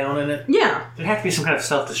and lay down in it. Yeah. There'd have to be some kind of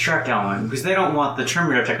self-destruct element, because they don't want the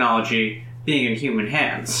Terminator technology being in human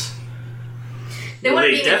hands. They want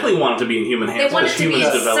to They be definitely want it to be in human hands. they want it as to be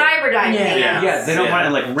humans develop. Cyberdyne Yeah. hands. Yeah, they don't Yeah. want it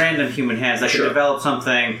in, like, random human hands that Sure. could develop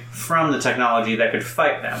something from the technology that could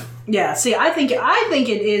fight them. Yeah. See, I think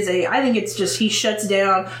it's just he shuts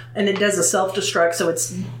down and it does a self-destruct, so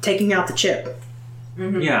it's taking out the chip.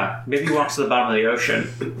 Yeah, maybe he walks to the bottom of the ocean.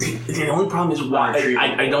 The only problem is why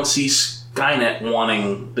Retrievable. I don't see Skynet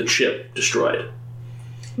wanting the chip destroyed.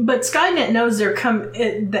 But Skynet knows they're But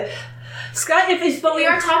we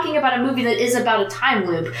are talking about a movie that is about a time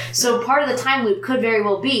loop. So part of the time loop could very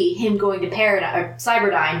well be him going to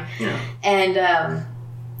Cyberdyne, and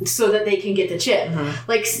so that they can get the chip.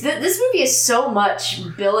 Like this movie is so much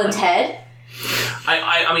Bill and Ted.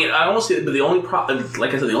 I mean, I almost see, but the only problem,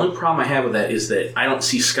 like I said, the only problem I have with that is that I don't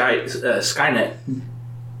see Skynet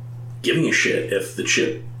giving a shit if the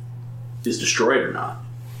chip is destroyed or not.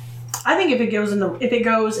 I think if it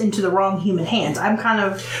goes into the wrong human hands, I'm kind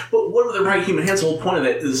of. But what are the right human hands? The whole point of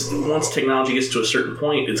that is once technology gets to a certain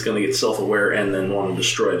point, it's going to get self-aware and then want to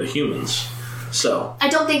destroy the humans. So I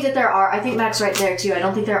don't think that there are. I think Mac's right there too. I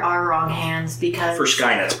don't think there are wrong hands because for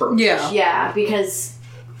Skynet's purpose, yeah, because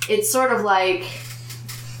it's sort of like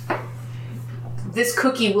this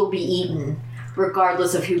cookie will be eaten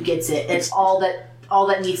regardless of who gets it. It's all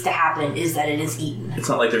that needs to happen is that it is eaten. It's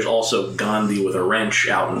not like there's also Gandhi with a wrench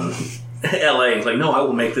out in L.A. It's like, no, I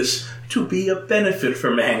will make this to be a benefit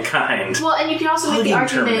for mankind. Well, and you can also make the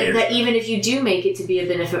Hugging argument Terminator. that even if you do make it to be a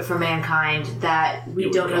benefit for mankind, that we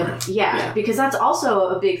It don't would know. never. Yeah, Yeah. because that's also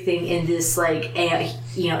a big thing in this, like,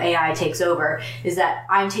 AI takes over, is that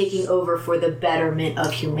I'm taking over for the betterment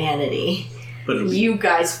of humanity. But it'll be, You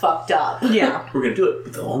guys fucked up. Yeah. we're going to do it,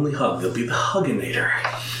 but they'll only hug. They'll be the Hugginator.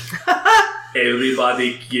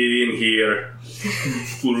 Everybody get in here.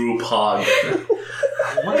 Group hug.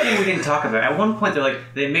 One thing we didn't talk about, at one point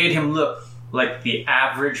they made him look like the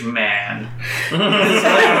average man.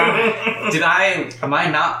 It's like, am I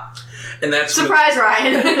not, And that's Surprise,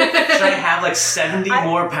 Ryan. should I have like 70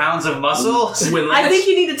 more pounds of muscle? when I Lance, think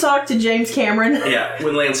you need to talk to James Cameron. yeah,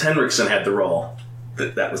 when Lance Henriksen had the role,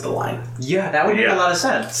 that was the line. Yeah, that would make Yeah. a lot of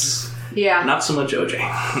sense. Yeah. Not so much OJ.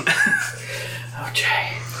 Okay.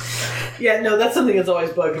 Yeah, no, that's something that's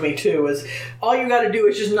always bugged me too, is all you gotta do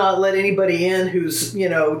is just not let anybody in who's,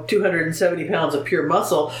 270 pounds of pure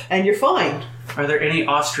muscle, and you're fine. Are there any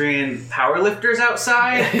Austrian powerlifters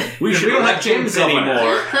outside? We We don't have gyms anymore.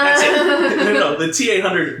 anymore. That's it. No, the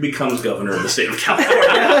T-800 becomes governor of the state of California.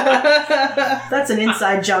 That's an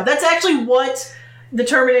inside job. That's actually what the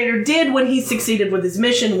Terminator did when he succeeded with his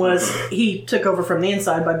mission. Was he took over from the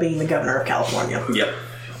inside by being the governor of California. Yep.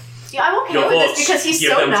 Yeah, I'm okay Your with votes. this because he's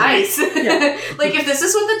Give so them to me. nice. Like, if this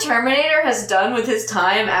is what the Terminator has done with his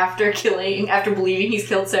time after believing he's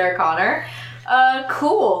killed Sarah Connor,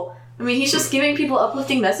 cool. I mean, he's just giving people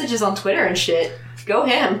uplifting messages on Twitter and shit. Go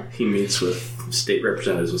him. He meets with state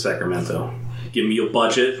representatives in Sacramento. Give me your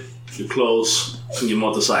budget, your clothes, and your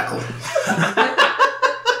motorcycle.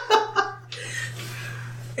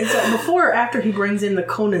 Is that before or after he brings in the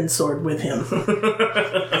Conan sword with him?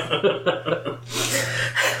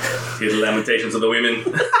 Here's the lamentations of the women.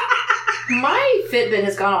 My Fitbit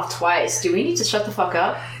has gone off twice. Do we need to shut the fuck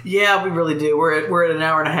up? Yeah, we really do. We're at an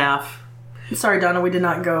hour and a half. Sorry, Donna, we did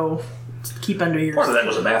not go keep under yours. Part of that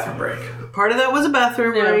was a bathroom break. Part of that was a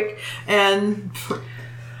bathroom Yeah. break, and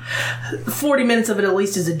 40 minutes of it at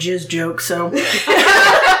least is a jizz joke, so.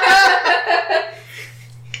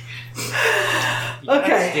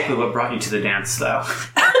 okay. Stick with what brought you to the dance, though.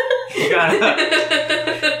 You gotta.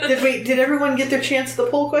 Did everyone get their chance at the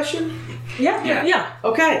poll question? Yeah.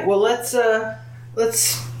 Okay. Well, let's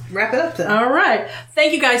wrap it up then. All right.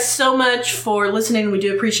 Thank you guys so much for listening. We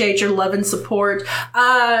do appreciate your love and support.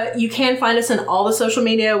 You can find us on all the social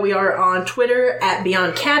media. We are on Twitter at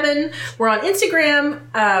Beyond Cabin. We're on Instagram,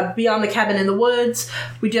 Beyond the Cabin in the Woods.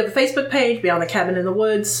 We do have a Facebook page, Beyond the Cabin in the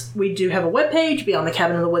Woods. We do have a webpage,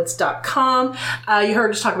 beyondthecabininthewoods.com. You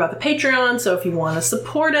heard us talk about the Patreon, so if you want to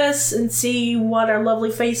support us and see what our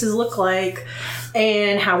lovely faces look like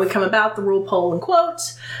and how we come about the rule, poll, and quote,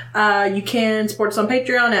 you can support us on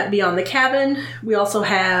Patreon at Beyond the Cabin. We also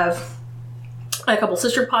have a couple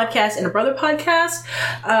sister podcasts and a brother podcast.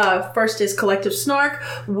 First is Collective Snark,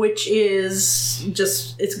 which is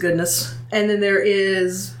just, it's goodness. And then there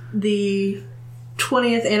is the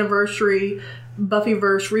 20th anniversary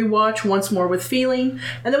Buffyverse rewatch, Once More with Feeling.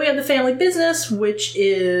 And then we have The Family Business, which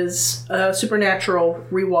is a Supernatural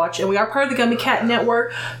rewatch. And we are part of the Gummy Cat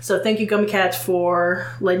Network. So thank you, Gummy Cats, for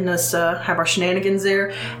letting us have our shenanigans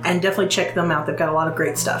there. And definitely check them out. They've got a lot of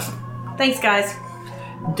great stuff. Thanks, guys.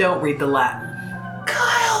 Don't read the Latin.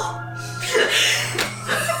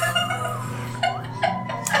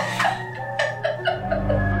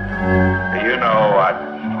 Do you know what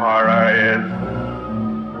horror is?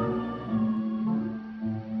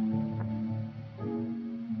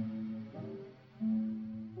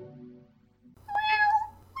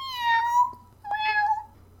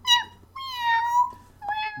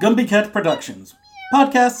 Gumby Cat Productions.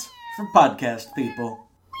 Podcasts for podcast people.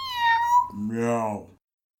 Meow.